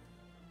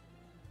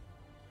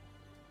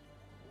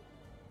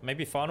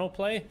 Maybe final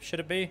play, should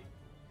it be?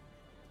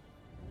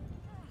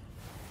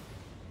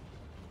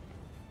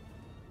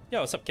 Yo,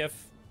 what's up, Kev?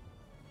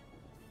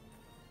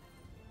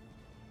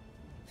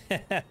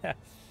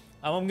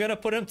 I'm gonna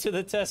put him to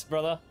the test,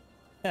 brother.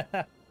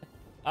 I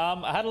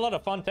had a lot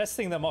of fun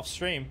testing them off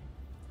stream.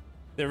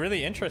 They're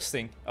really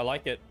interesting. I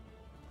like it.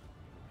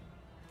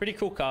 Pretty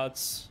cool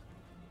cards.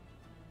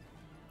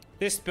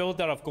 This build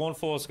that I've gone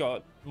for has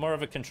got more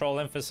of a control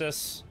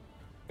emphasis.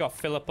 Got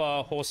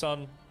Philippa,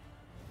 Horson,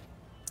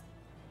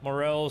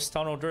 Morels,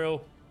 Tunnel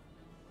Drill.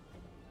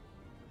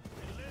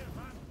 We live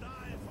and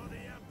die for the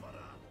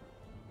Emperor.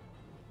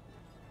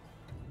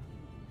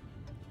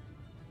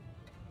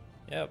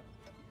 Yep.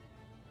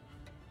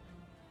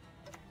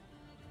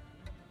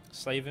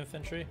 Slave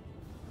infantry.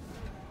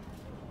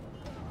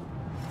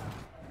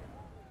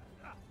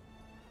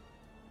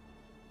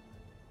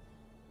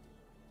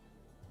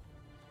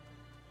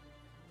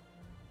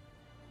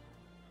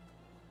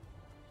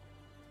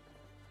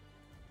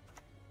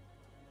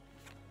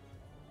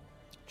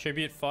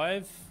 Tribute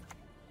 5.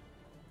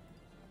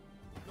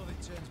 Nothing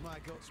turns my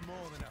guts more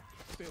than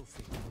a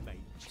filthy mage.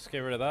 Let's get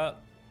rid of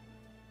that.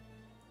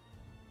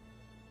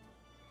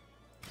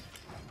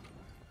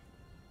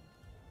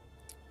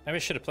 Maybe I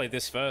should have played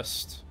this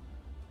first.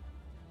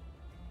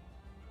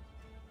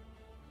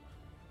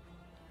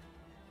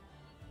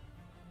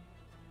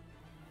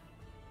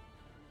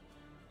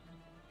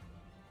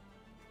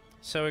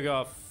 So we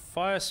got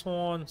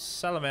Firesworn,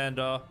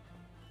 Salamander,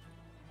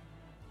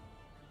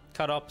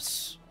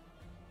 Cut-Ups,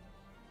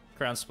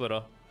 Crown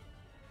Splitter.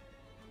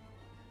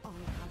 I have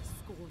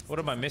scores. What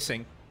am I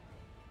missing?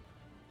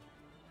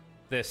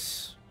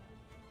 This.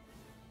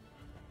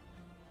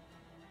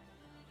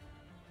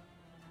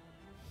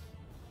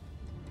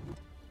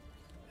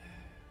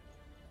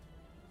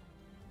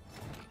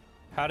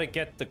 How to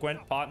get the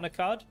Gwent partner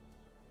card?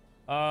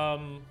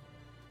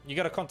 You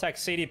gotta contact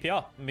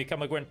CDPR and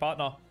become a Gwent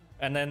partner,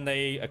 and then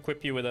they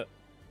equip you with it,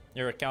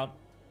 your account.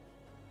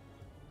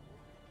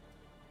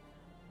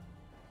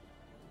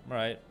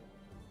 Right.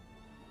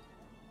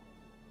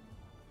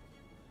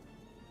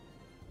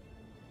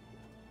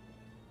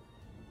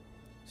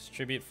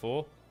 Distribute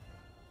 4.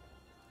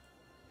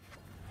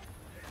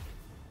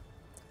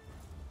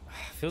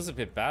 Feels a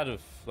bit bad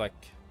of like,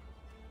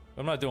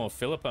 what am I doing with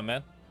Philippa,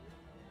 man?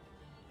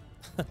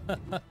 Learn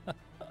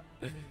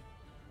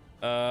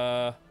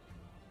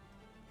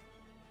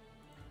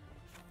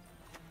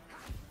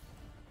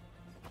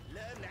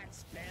that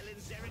spell in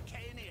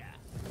Zerrikania.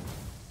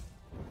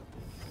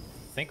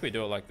 I think we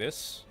do it like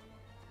this.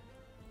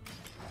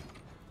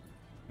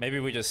 Maybe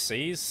we just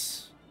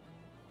seize.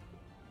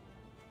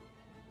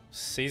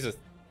 Seize a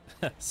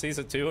seize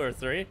a 2 or a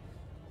 3.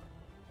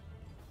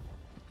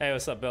 Hey,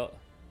 what's up, Bill?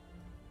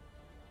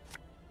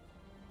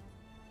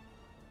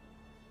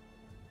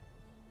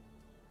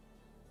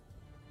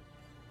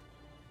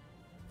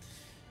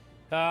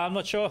 I'm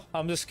not sure.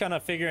 I'm just kind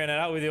of figuring it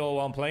out with you all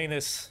while I'm playing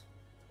this.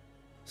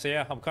 So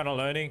yeah, I'm kind of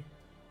learning.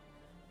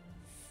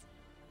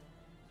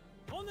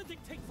 Honor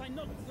dictates I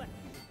not flex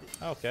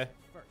Okay.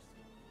 first.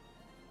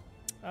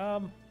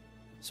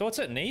 So what's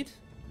it need?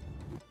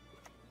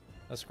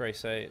 That's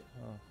Grace 8.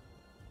 Oh.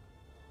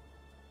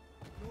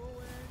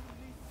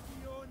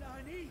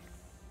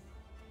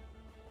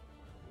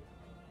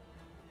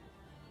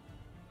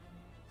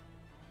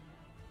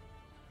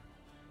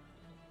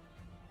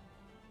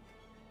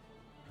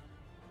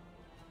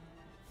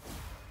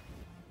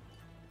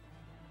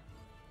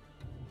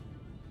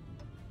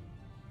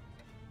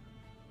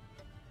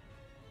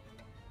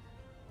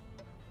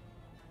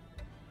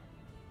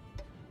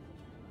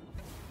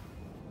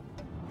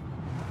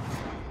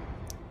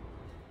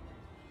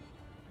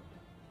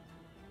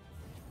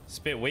 It's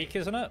a bit weak,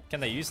 isn't it?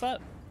 Can they use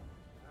that?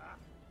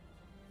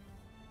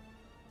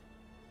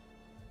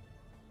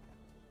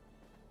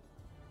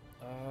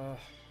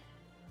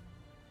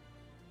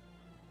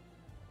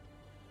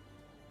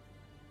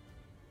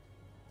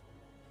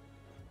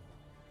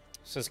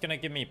 So it's gonna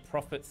give me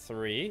profit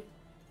 3.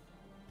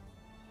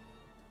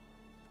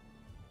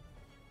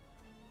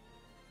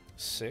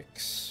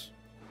 6.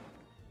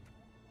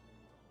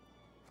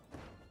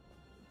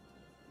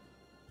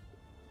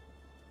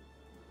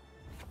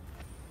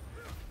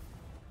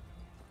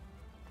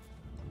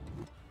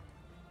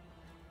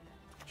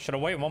 Should I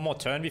wait one more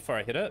turn before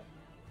I hit it?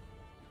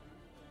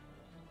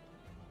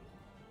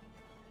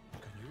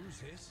 Can use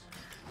this.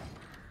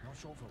 Not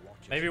sure for what.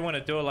 Maybe you want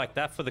to do it like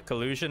that for the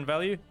collusion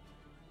value.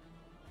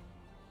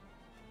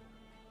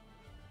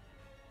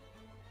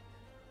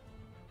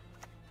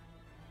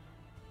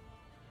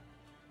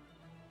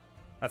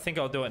 I think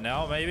I'll do it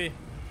now, maybe.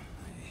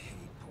 I hate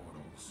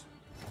portals.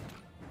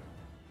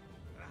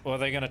 Or are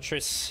they gonna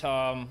Triss?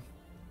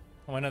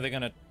 When are they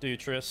gonna do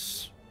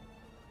Triss?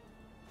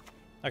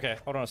 Okay,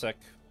 hold on a sec.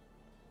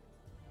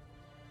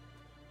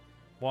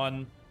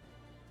 1,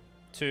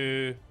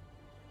 2,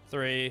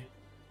 3,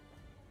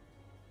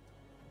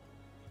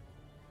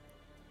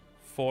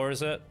 4,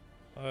 is it?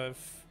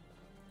 5.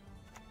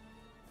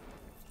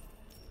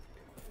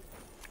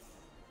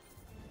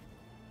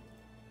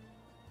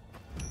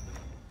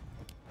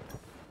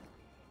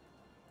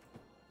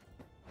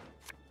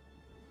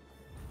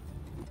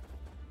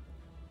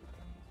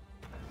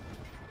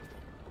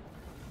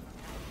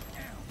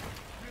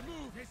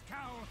 Remove his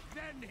cowl,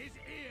 then his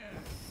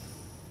ears.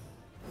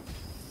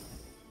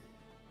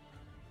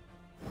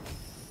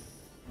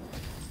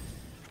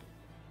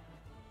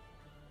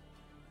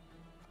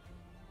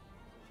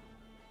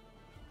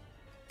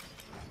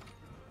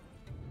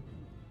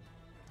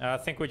 I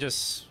think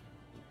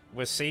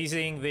we're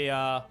seizing the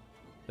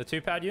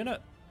 2-pad unit.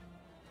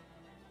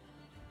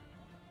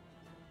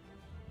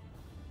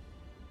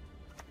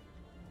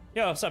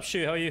 Yo, what's up,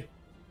 Shu? How are you?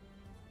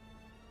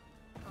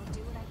 I'll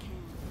do what I can.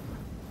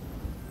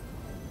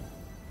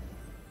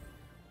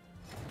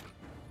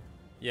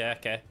 Yeah,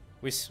 okay.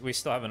 We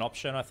still have an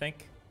option, I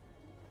think.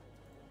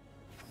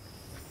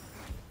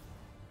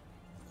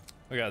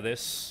 We got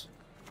this.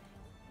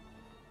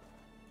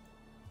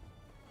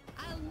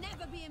 I'll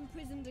never be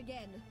imprisoned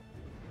again.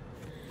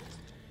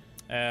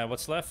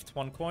 What's left?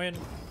 1 coin.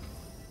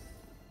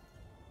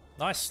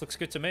 Nice, looks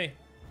good to me.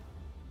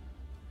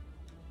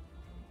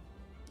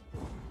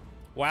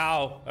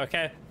 Wow,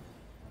 okay.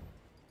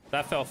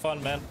 That felt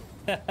fun, man.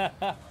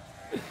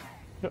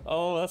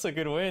 Oh, that's a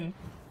good win.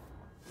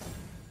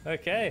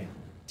 Okay.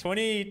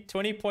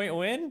 20 point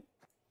win.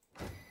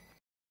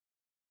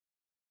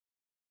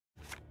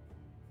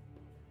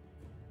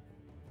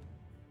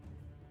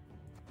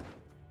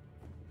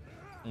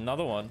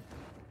 Another one.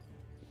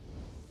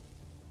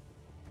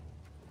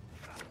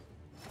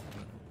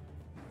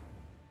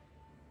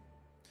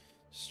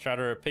 Just try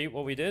to repeat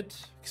what we did,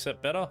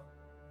 except better,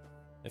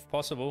 if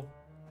possible.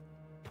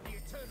 The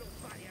eternal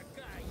fire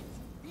guides.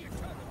 The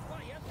eternal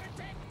fire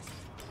protects.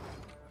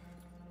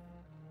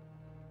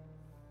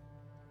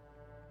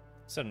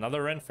 Is that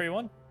another rent-free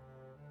one?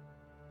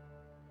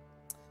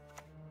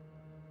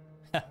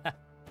 The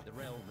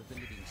realm of the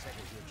living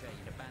settles your chain.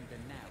 Abandon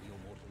now your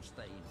mortal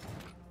stain.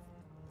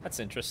 That's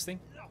interesting.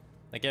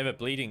 They gave it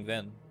bleeding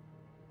then.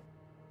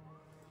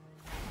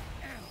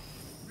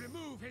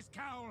 Remove his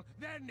cowl,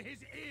 then his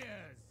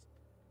ears.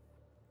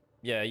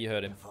 Yeah, you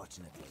heard him.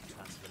 Unfortunately,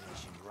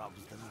 transformation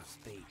robs them of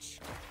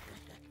speech.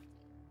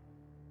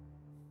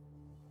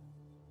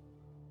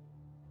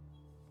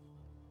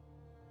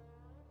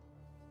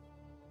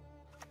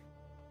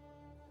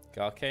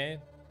 Garcane.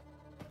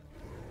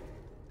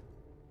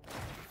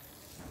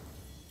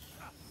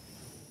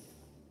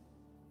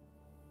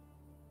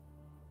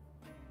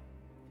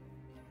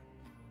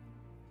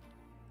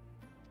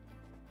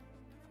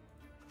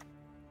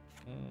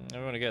 I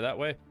want to go that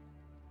way.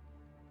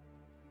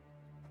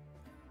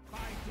 By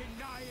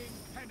denying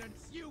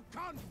penance, you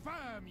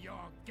confirm your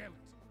guilt.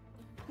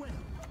 Well,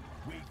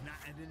 we've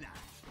not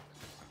enough.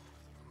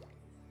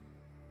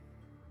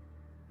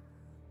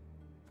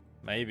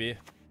 Maybe.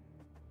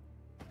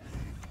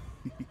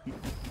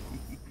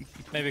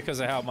 Maybe because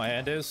of how my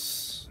hand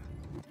is.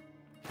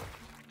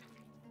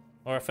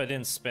 Or if I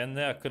didn't spend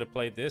there, I could have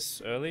played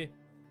this early.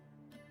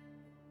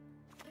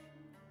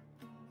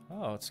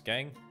 Oh, it's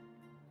gang.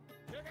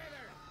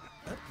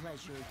 A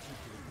pleasure to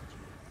greet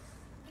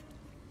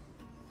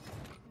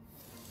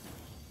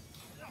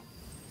you.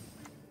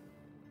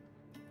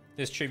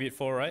 This tribute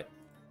 4, right?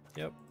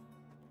 Yep.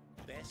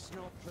 Best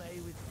not play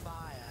with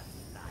fire,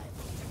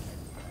 liable to get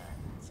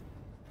burnt.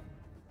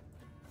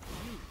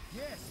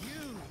 Yes,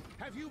 you.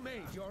 Have you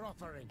made your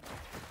offering?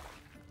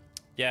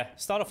 Yeah,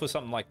 start off with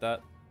something like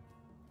that.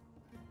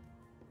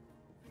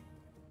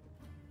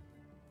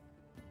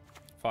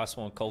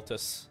 Firesworn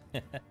cultists.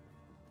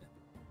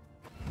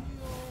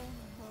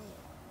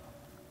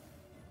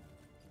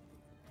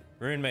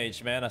 Rune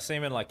Mage, man. I see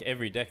him in like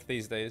every deck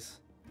these days.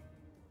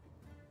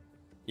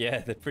 Yeah,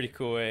 they're pretty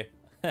cool, eh?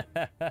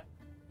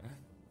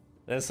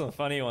 There's some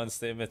funny ones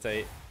to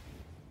imitate.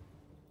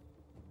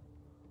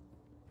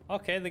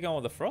 Okay, they're going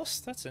with the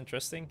Frost. That's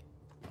interesting.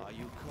 Are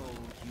you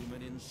cold,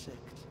 human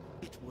insect?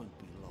 It won't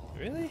be long.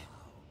 Really?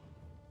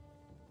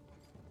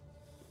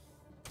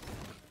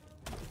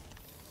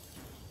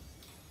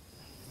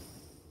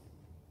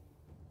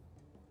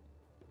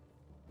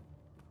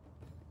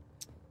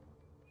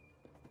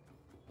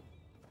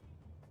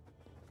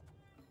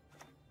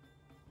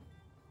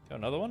 Got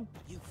another one?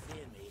 You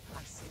fear me.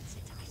 I sense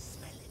it. I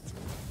smell it.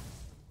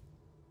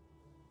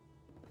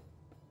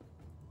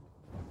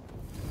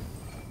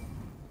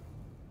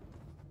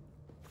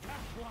 That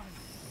one!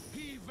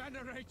 He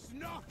venerates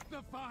not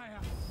the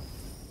fire!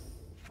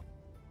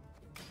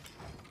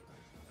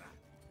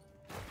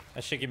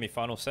 That should give me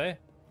final say.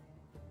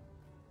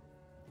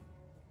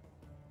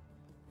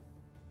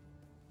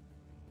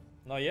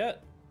 Not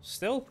yet.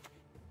 Still?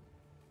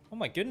 Oh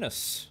my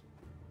goodness.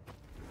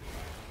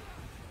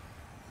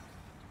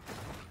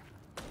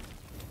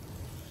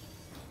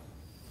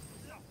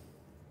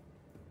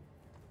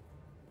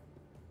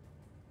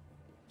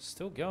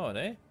 Still going,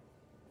 eh?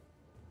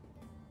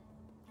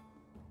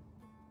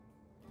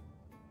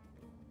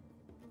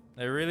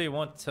 They really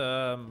want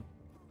final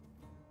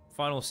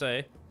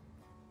say.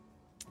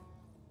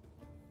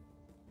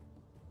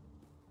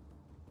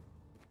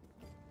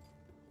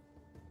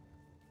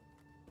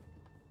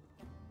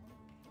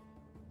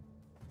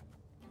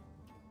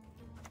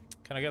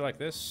 Can I get like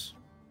this?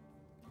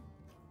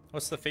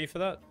 What's the fee for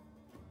that?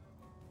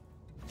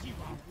 You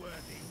are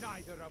worthy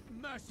neither of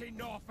mercy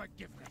nor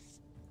forgiveness.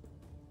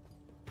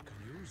 Can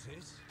use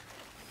this.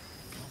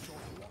 Not sure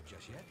what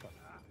just yet, but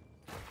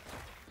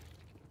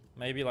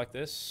Maybe like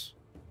this.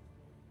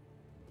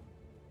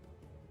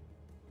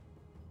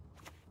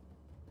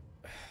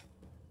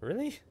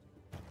 Really?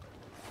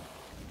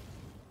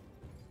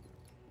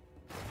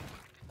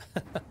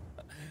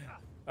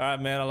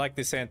 Alright, man, I like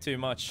this hand too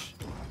much.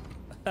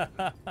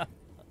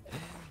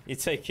 You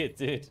take it,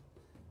 dude.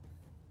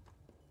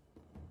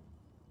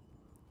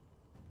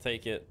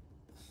 Take it.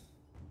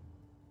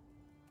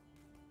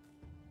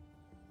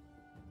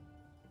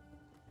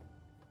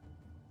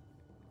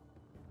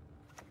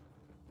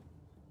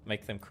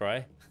 Make them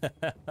cry.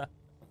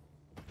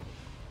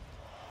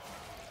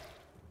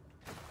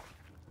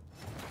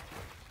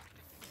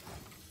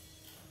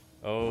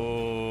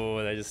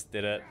 Oh, they just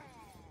did it.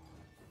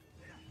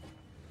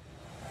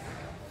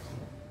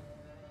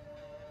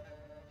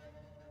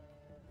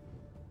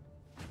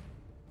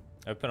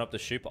 Open up the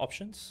shoop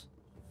options.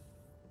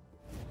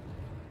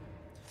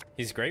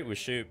 He's great with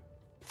shoop.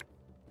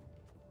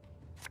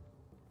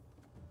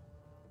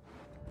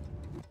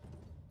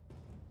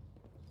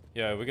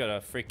 Yo, we got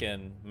a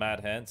freaking mad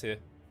hand here.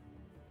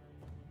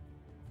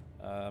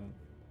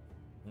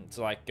 It's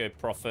like go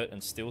profit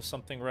and steal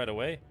something right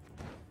away.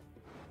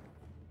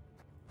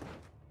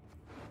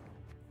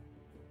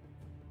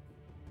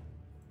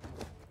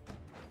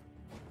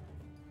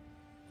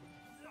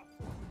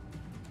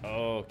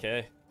 Oh,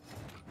 okay.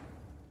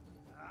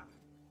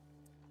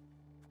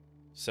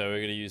 So we're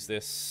gonna use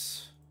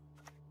this,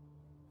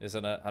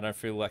 isn't it? I don't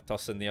feel like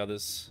tossing the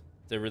others.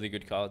 They're really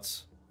good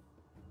cards.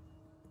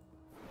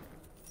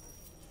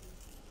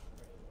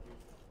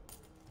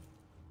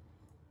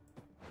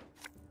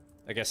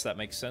 I guess that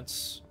makes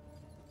sense.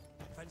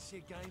 Fancy a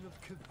game of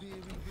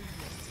Kaviri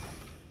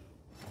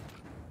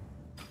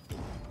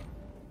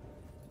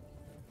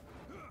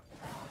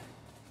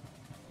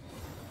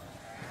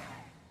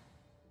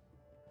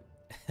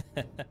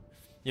roulette?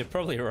 You're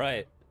probably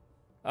right.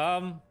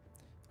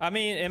 I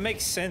mean, it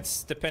makes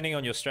sense depending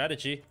on your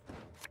strategy.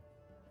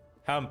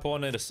 How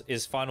important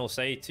is final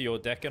say to your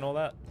deck and all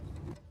that?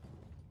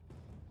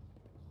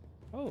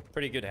 Oh,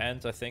 pretty good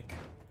hands, I think.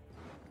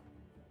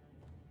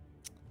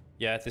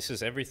 Yeah, this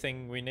is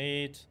everything we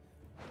need.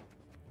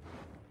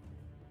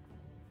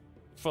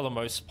 For the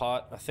most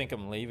part, I think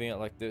I'm leaving it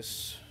like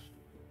this.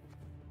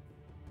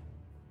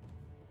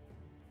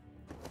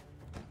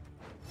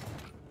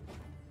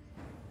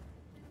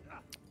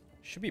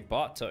 Should be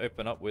bot to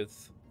open up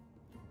with.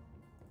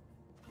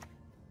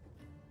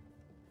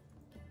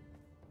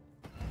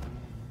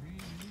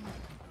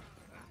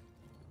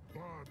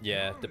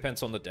 Yeah,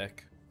 depends on the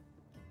deck.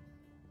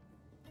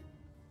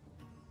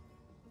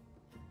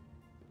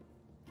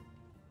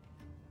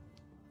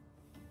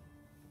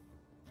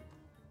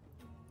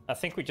 I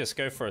think we just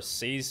go for a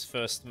seize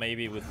first,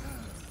 maybe with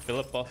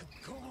Philippa.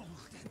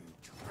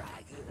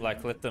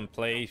 Like, let them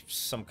play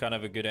some kind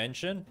of a good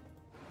engine.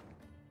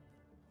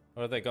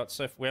 What have they got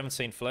so far? We haven't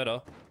seen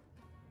Fletter.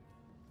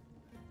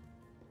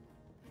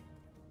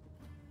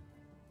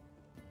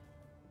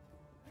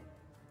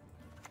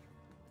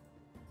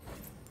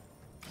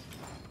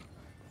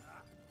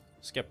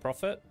 Let's get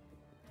profit.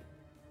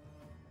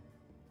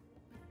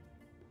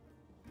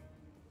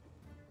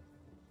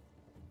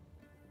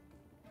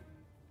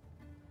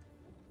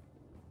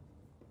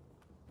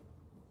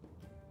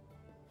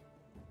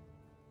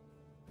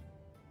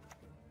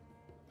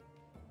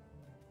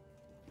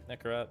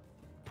 Neck her up.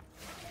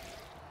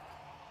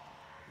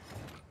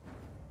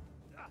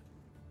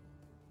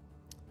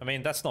 I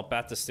mean, that's not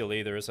bad to steal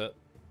either, is it?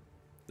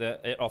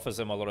 It offers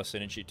them a lot of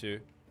synergy too.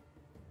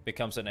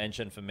 Becomes an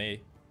engine for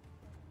me.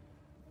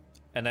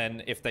 And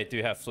then if they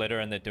do have Flitter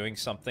and they're doing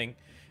something,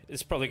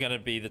 it's probably going to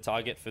be the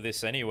target for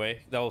this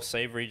anyway. They'll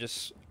save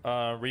Regis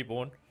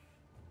Reborn.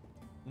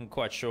 I'm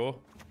quite sure.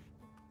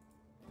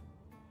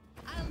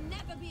 I'll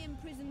never be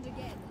imprisoned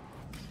again.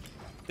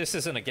 This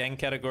isn't a gang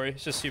category,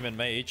 it's just human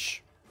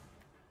mage.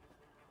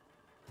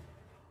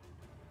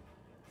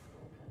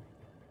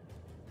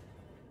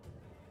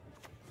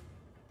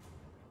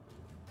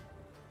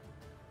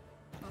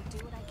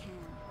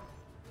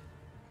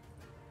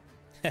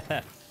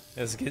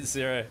 Let's get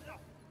Zero.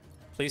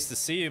 Pleased to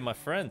see you, my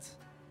friend.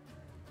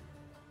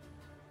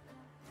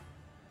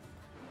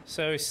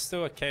 So he's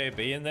still a KOB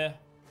in there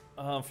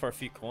for a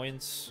few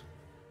coins.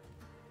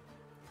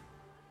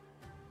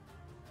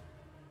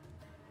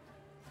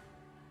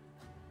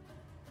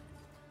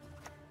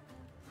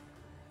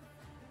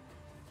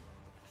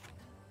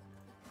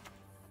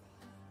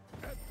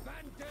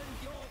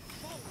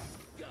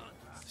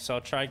 So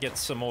I'll try and get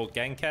some more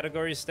gang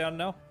categories down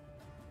now.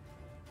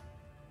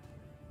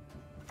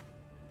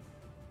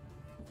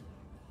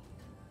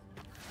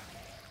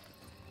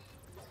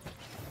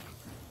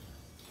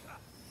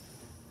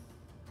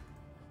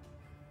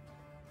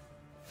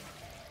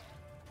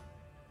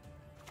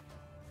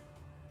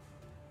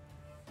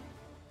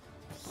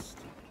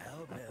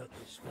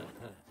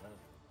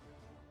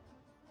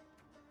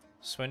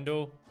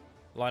 Swindle,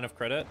 line of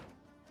credit.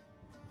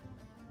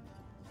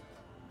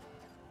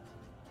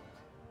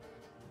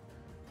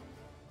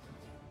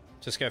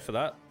 Just go for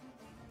that.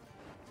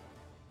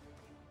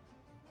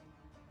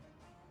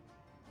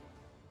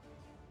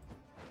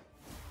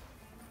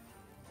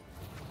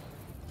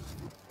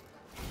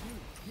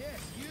 Yes,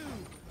 you!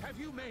 Have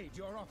you made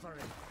your offering?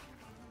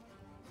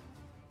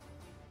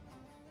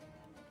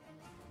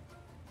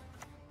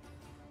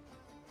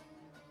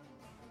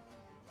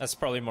 That's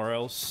probably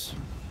Morel's.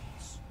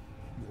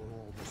 You're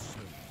all the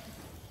same.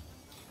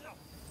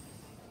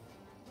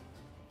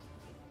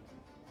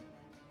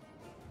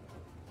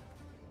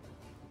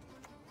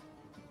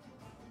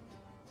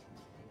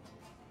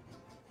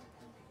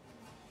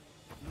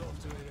 Love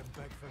to hear him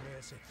beg for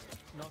mercy.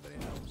 Not that he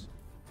knows.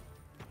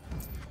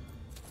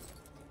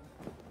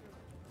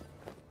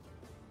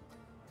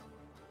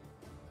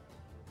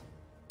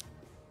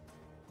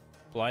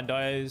 Blind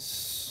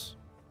eyes.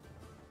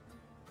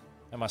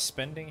 Am I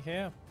spending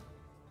here?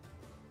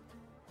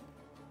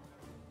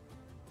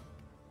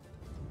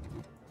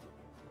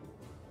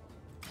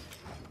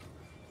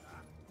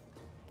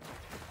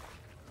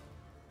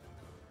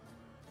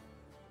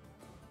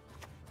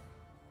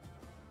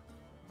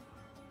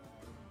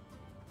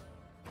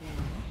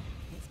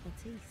 It's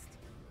Baptiste.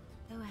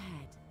 Go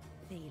ahead.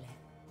 Feel it.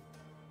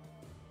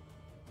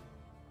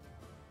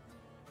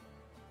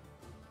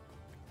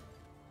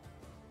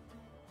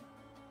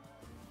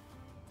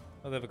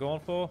 What are they going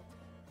for?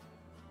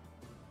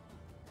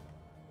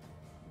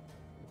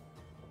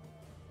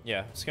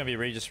 Yeah, it's gonna be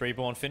Regis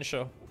Reborn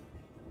finisher.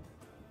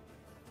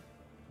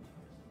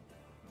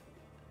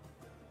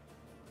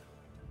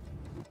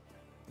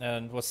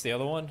 And what's the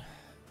other one?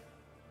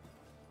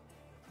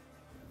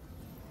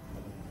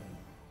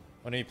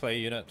 When do you play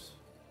unit?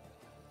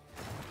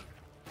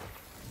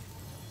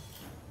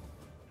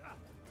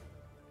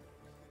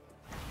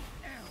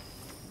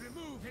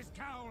 Remove his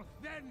cowl,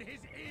 then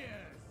his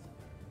ears!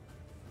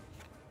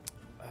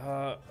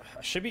 I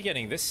should be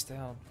getting this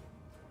down.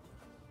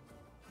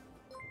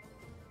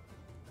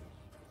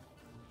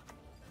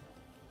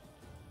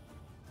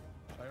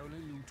 I only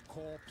loot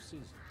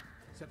corpses,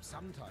 except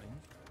sometimes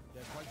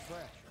they're quite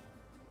fresh.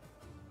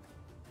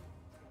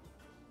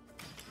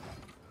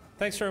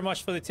 Thanks very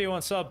much for the tier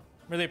 1 sub.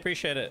 Really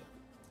appreciate it.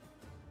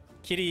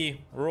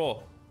 Kitty Raw.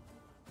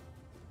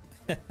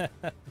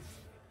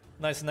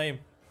 Nice name.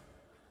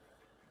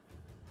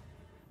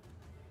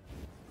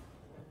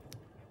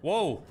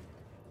 Whoa.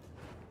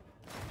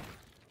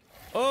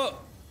 Oh!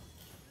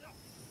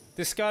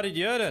 Discarded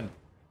Yerden.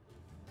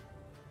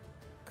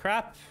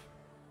 Crap.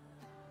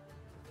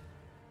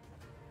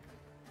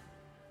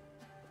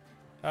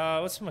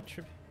 What's my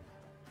tribute?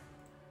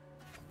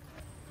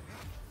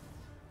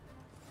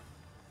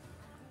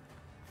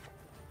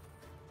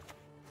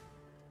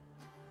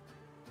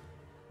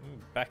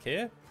 Back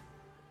here?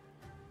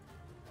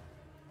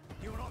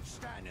 You will not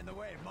stand in the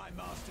way of my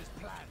master's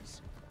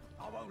plans.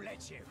 I won't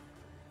let you.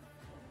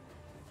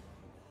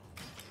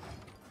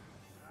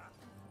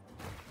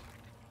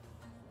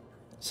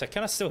 So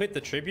can I still hit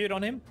the tribute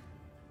on him?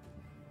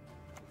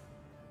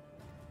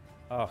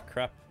 Oh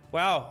crap.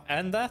 Wow,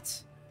 and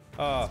that?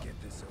 Oh. Let's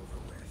get this over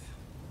with.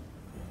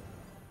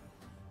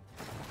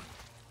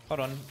 Hold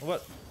on,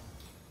 what?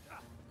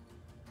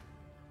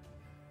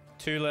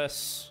 2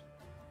 less,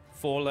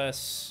 4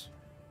 less,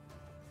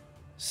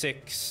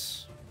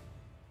 6.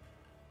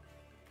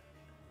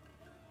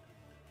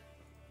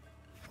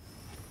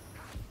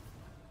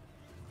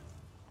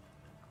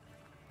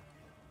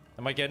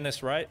 Am I getting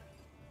this right?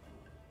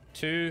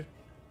 2,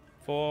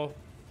 4,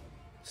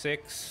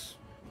 6.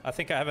 I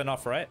think I have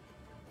enough, right?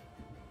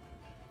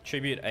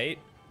 Tribute 8.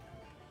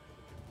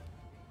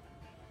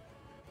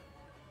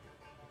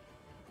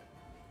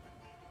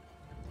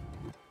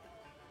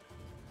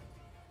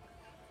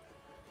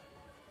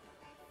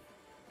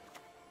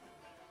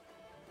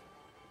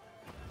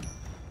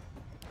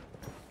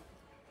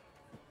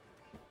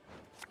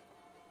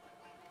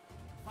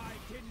 By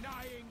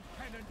denying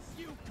penance,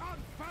 you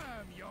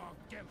confirm your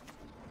guilt.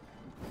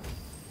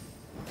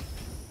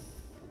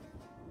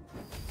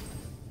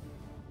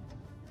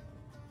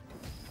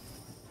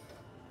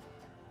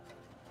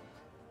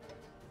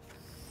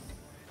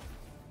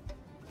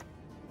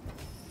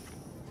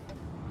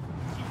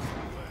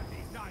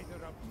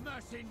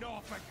 mercy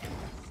nor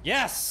forgiveness.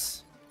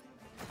 Yes!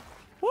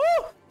 Woo!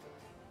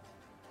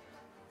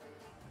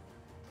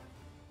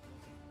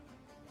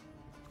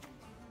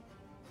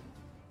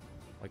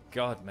 My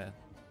god, man.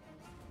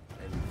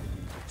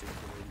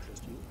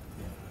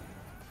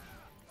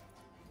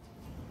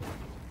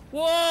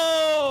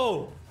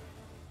 Whoa!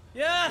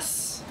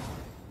 Yes!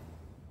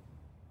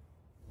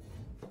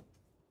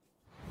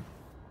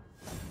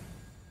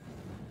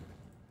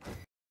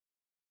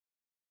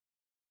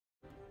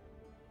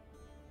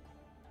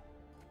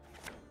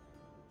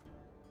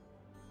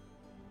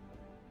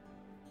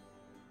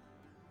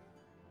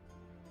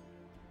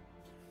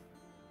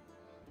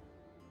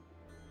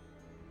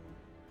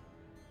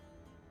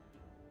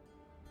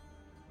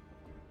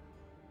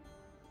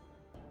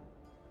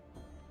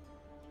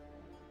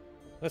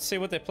 Let's see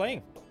what they're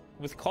playing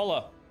with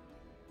collar.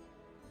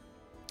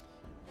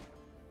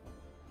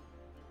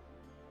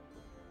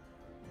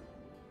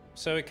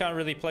 So we can't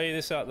really play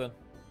this out then.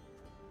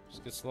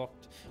 Just gets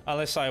locked.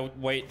 Unless I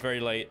wait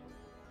very late.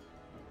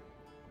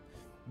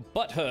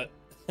 Butt hurt.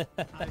 I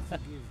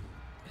forgive you.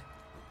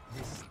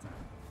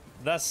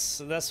 This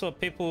time. That's what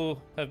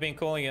people have been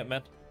calling it,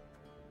 man.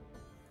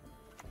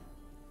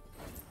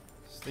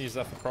 Just use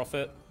that for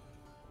profit.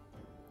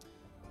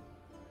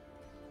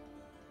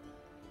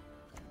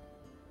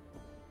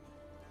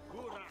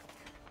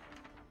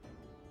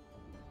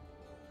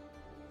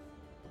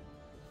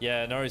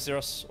 Yeah, no,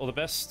 Zeros, all the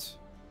best.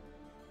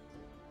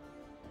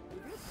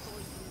 With this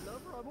poison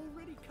lover, I'm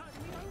already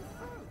cutting my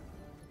own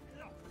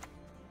throat.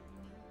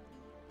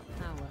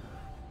 Power,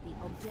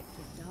 the object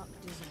of dark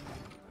desire.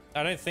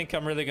 I don't think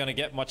I'm really going to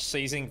get much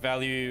seizing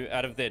value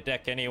out of their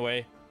deck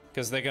anyway,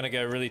 because they're going to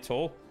go really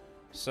tall.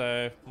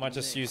 So, might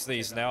just use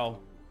these now.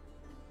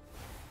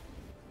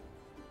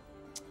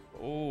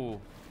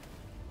 Ooh.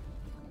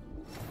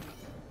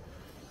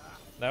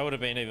 That would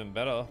have been even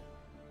better.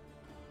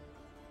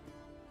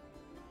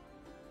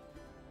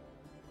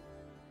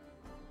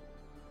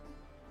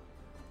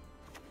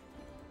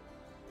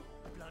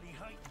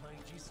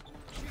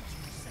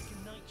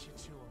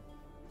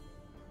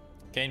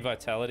 Gain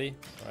vitality,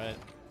 right?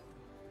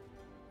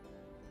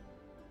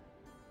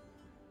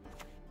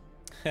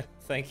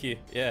 Thank you.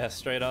 Yeah,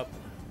 straight up.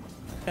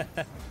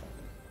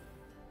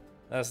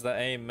 That's the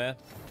aim, man.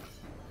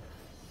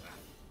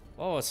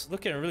 Oh, it's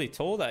looking really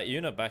tall, that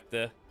unit back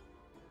there.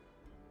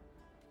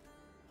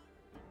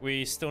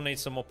 We still need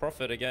some more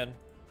profit again.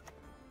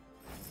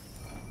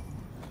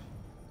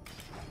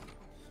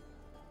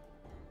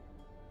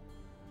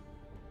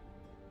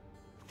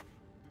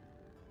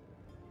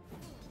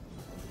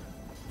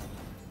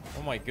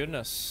 Oh my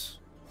goodness.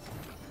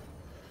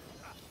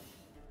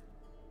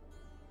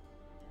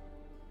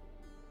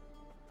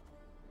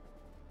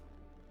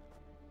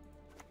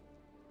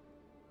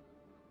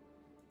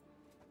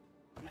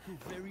 It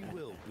could very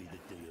well be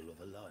the deal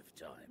of a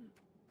lifetime.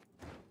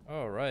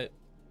 All right.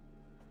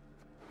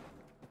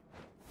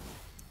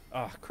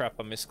 Ah,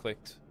 crap, I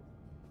misclicked.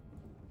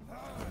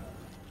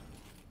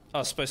 I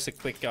was supposed to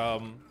click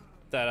that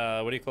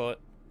what do you call it?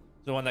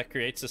 The one that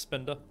creates the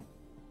spender.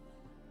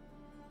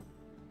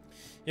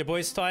 Your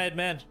boy's tired,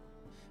 man.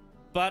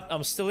 But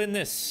I'm still in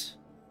this.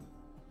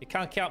 You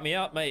can't count me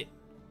out, mate.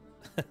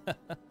 This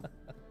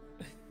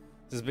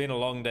has been a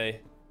long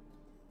day.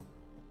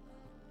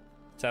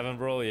 Tavern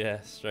Brawl?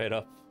 Yeah, straight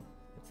up.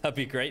 That'd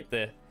be great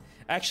there.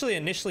 Actually,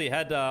 initially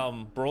had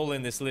Brawl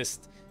in this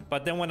list.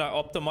 But then when I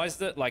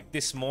optimized it, like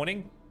this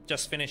morning,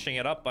 just finishing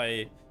it up,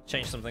 I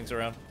changed some things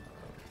around.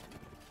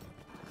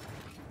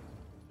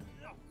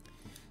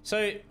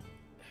 So,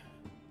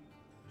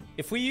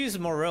 if we use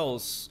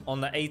Morels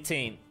on the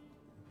 18,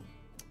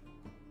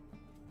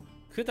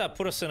 could that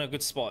put us in a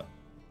good spot?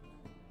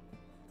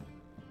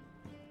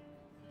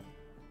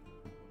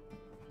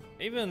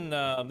 Even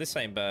this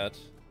ain't bad.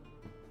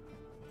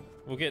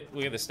 We'll get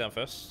this down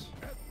first.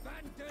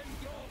 Abandon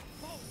your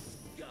false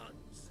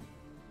guns.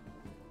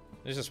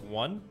 There's just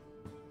one.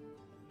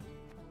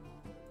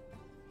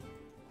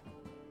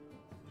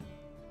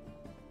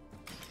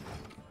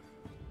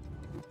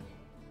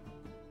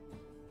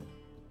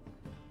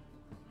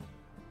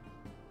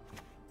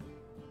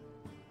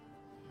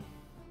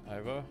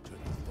 Over. Turn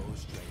the bow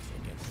strays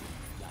against you.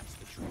 That's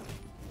the trick.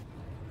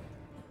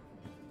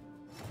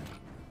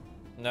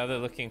 Now they're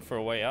looking for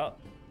a way out.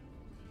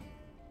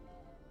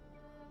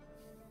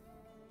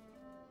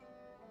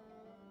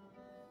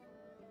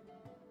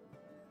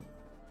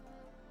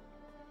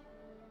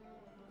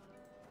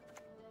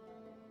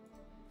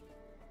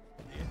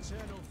 The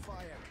eternal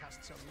fire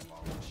casts a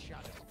long shadow.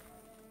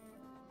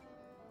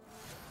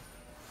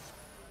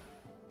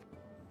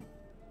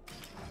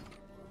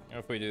 What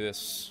if we do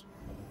this?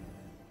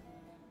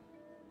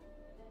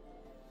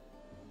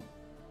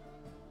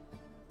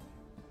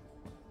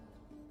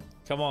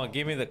 Come on,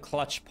 give me the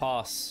clutch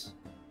pass.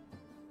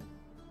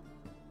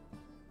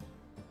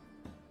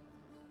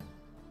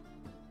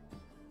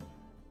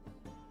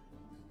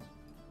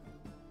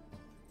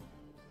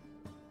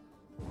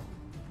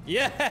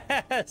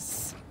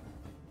 Yes!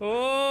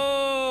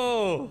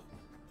 Oh!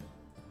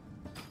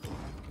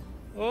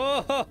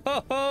 Oh! Ho,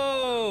 ho,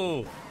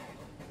 ho.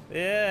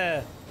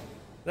 Yeah,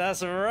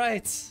 that's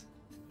right.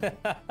 That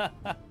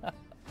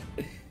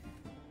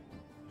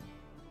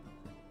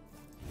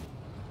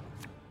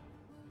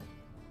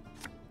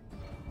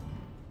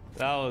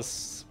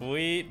was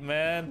sweet,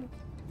 man.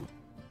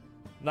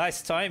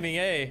 Nice timing,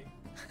 eh?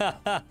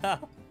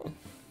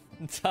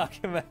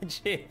 Dark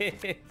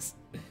Magics.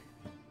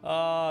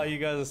 Oh, you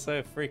guys are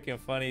so freaking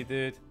funny,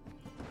 dude.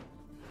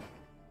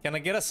 Can I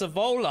get a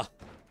Savola?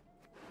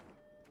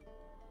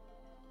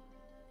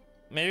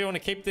 Maybe I want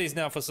to keep these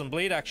now for some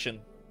bleed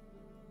action.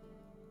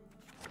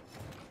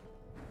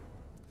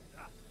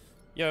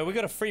 Yo, we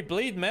got a free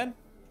bleed, man.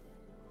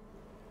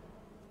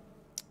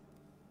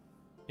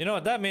 You know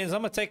what that means?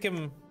 I'm gonna take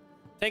him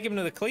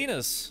to the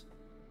cleaners.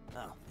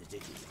 Oh, the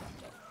ditch is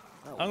fucked up.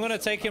 Oh, I'm gonna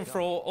take him for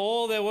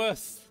all they're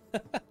worth.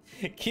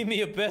 Give me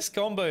your best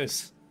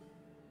combos.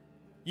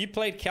 You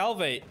played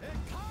Calvate.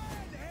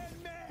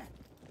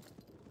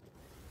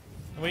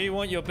 We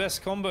want your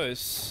best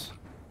combos.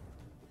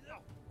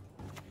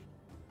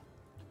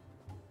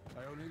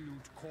 I only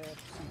loot corpses,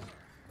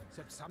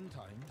 except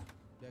sometimes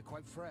they're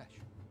quite fresh.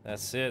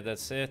 That's it,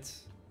 that's it.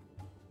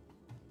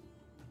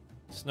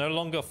 It's no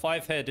longer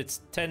 5 head,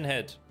 it's 10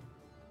 head.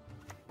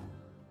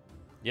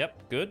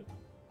 Yep, good.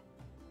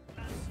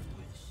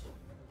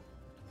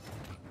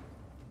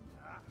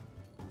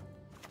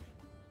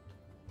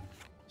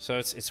 So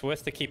it's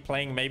worth to keep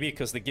playing maybe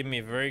because they give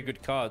me very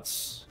good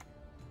cards.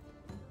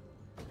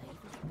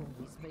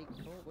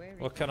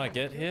 What can I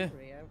get here?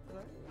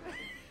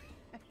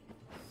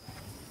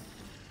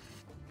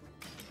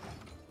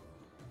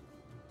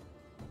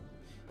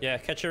 Yeah,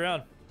 catch you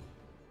around.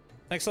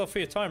 Thanks a lot for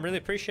your time, really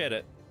appreciate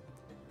it.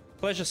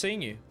 Pleasure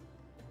seeing you.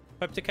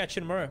 Hope to catch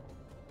you tomorrow.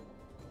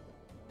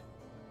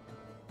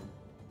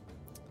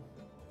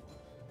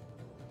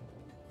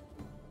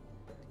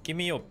 Give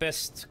me your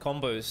best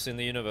combos in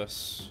the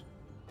universe.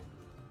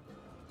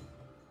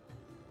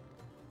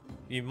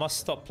 You must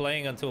stop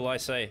playing until I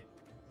say.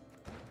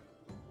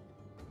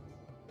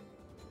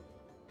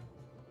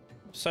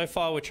 So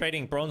far, we're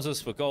trading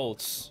bronzes for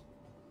golds.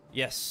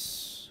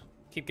 Yes.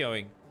 Keep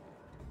going.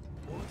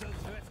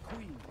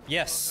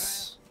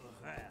 Yes.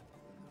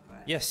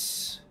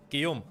 Yes.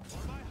 Guillaume.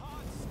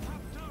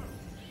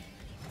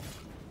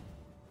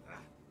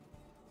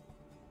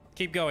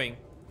 Keep going.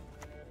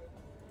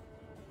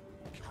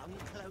 Come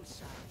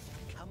closer.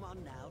 Come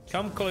on now.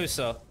 Come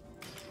closer.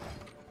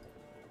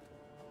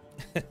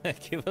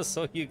 Give us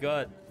all you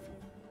got.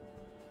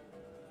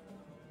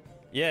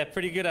 Yeah,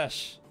 pretty good,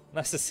 Ash.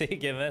 Nice to see you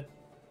again, man.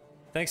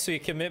 Thanks for your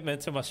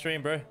commitment to my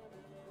stream, bro.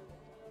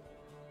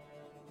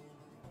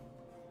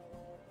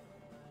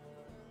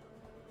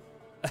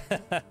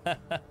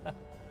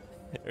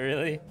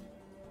 Really?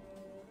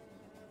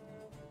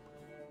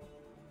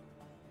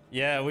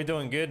 Yeah, we're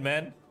doing good,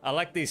 man. I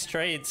like these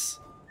trades.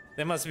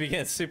 They must be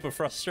getting super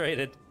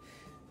frustrated.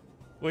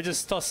 We're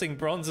just tossing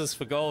bronzes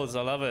for golds.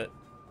 I love it.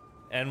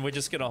 And we're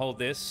just gonna hold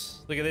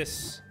this. Look at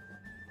this.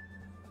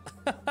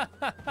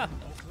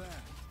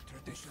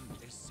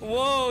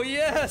 Whoa,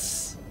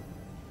 yes!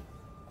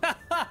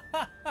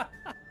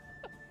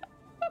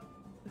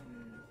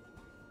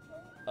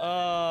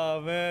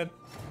 Oh, man.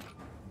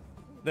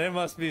 They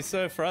must be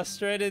so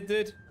frustrated,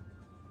 dude.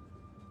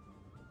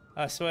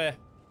 I swear.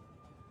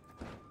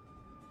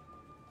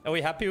 Are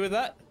we happy with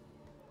that?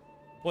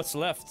 What's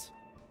left?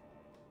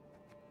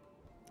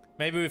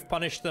 Maybe we've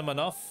punished them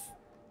enough.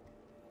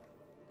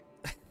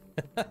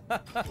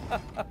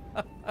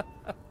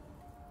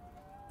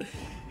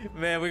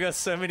 Man, we got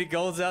so many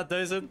golds out,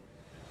 Dozen.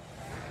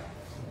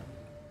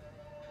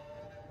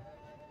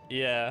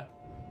 Yeah.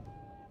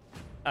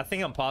 I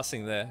think I'm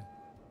passing there.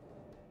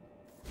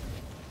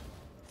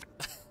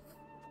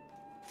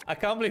 I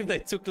can't believe they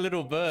took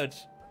Little Bird.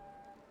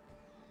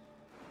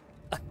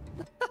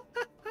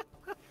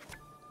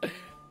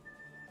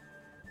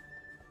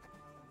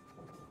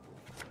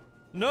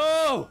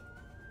 No!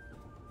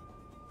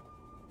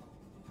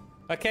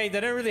 Okay,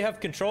 they don't really have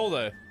control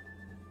though.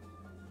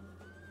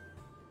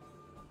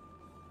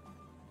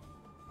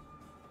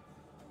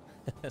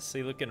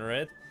 See, looking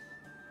red.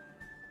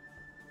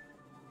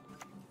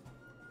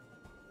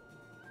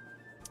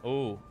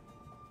 Oh.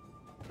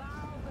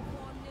 Bow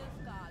before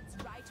Nilfgaard's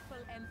rightful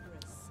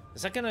empress.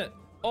 Is that gonna...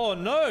 Oh,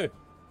 no! Do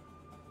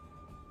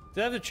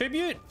they have the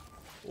tribute?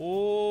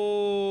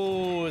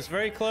 Oh, it's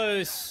very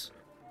close.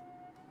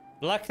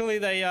 Luckily,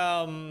 they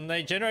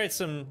generate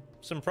some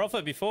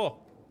profit before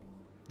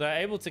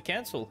they're able to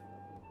cancel.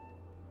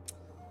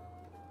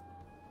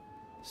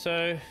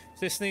 So,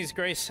 this needs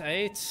Grace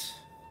 8.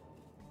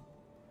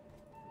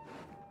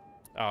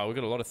 Oh, we've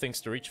got a lot of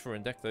things to reach for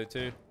in deck, though,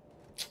 too.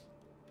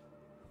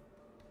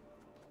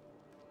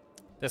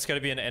 That's got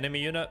to be an enemy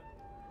unit.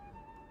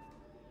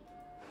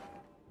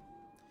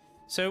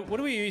 So, what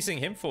are we using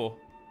him for?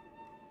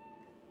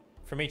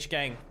 From each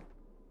gang?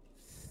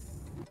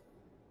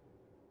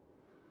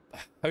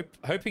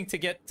 Hoping to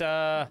get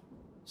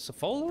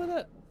Safola with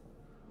it?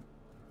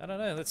 I don't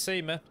know. Let's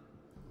see, man.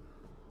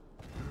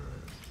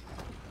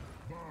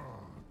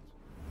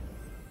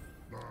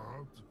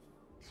 Bad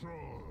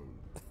troll.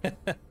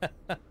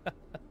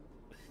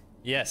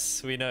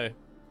 Yes, we know.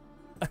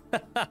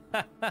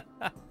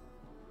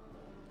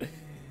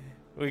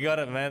 We got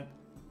it, man.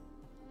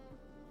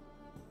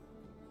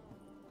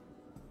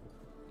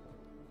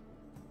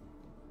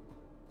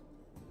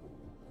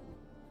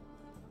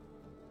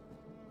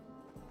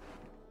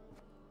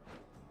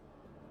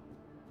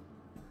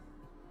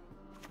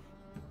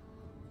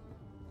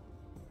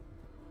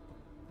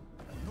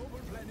 Noble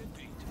plan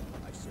indeed,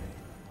 I say.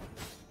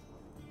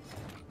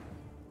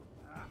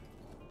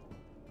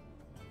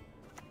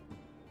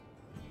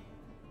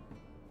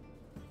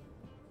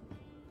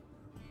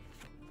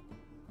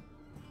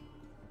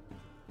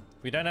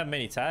 We don't have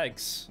many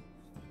tags.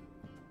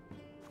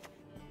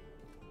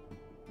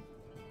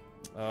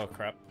 Oh,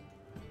 crap.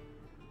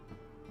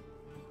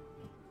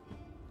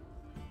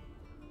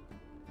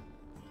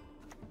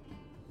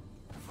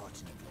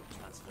 Fortunately,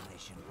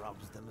 transformation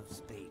robs them of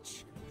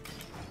speech.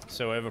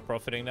 So we're over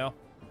profiting now.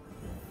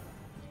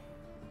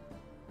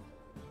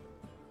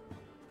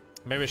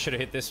 Maybe I should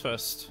have hit this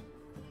first.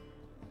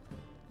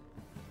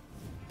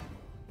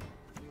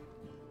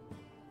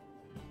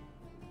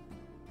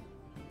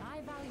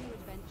 I value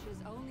adventures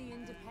only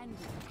independent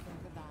can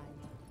provide.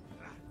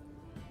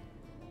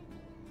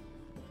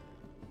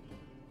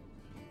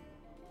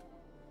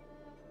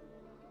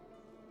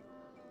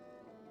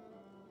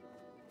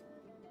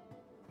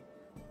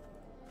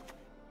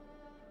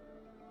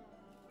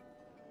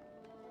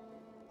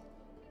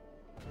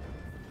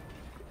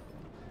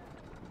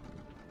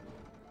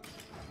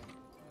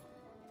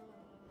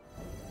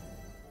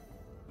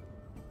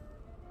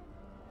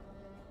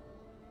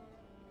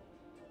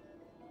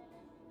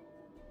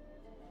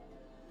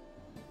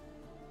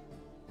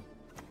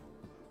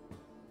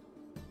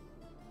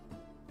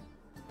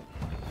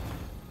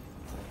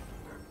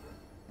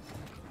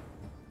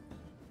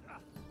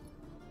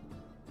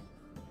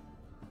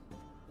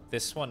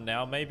 This one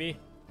now, maybe?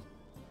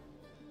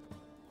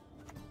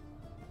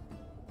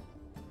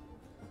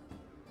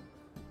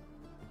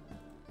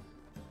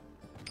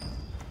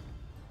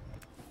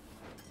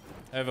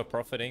 Over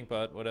profiting,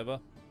 but whatever.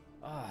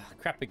 Ah,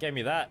 crap, it gave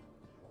me that.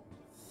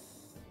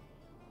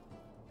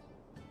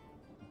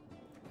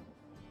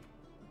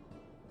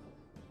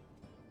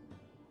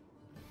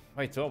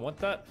 Wait, do I want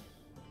that?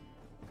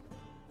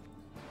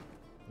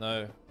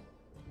 No.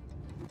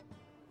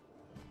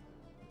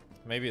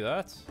 Maybe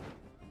that?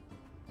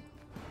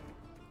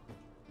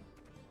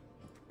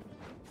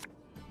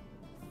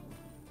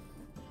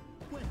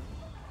 Well,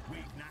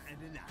 we've not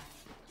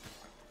enough.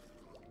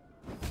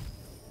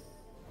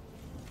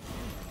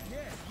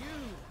 Yes, you!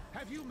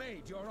 Have you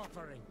made your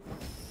offering?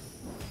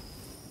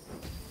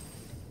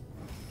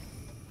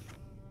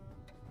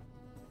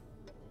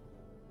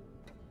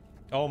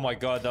 Oh my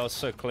god, that was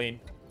so clean.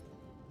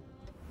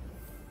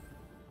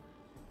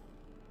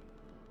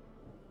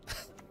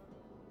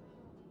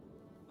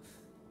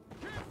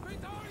 Give me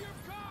all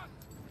you've got!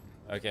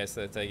 Okay,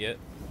 so take it.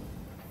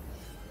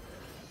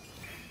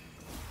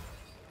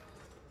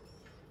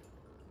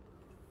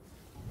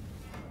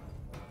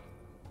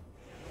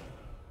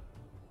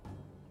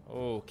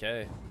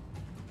 Okay.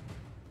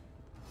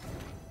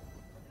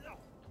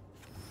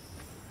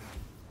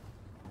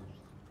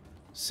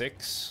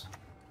 Six.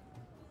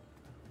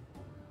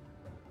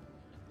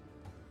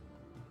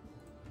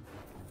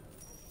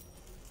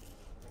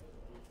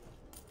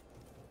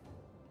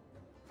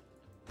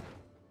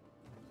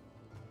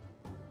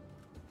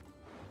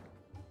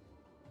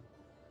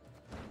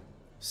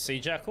 Sea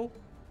Jackal?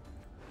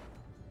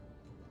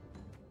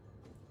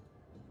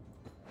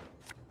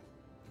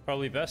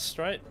 Probably best,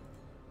 right?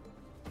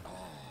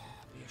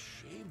 Be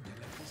ashamed to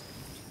let this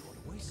beauty go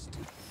to waste.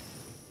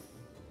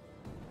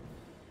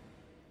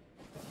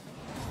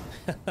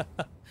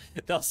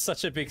 That was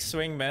such a big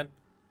swing, man.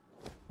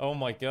 Oh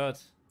my god.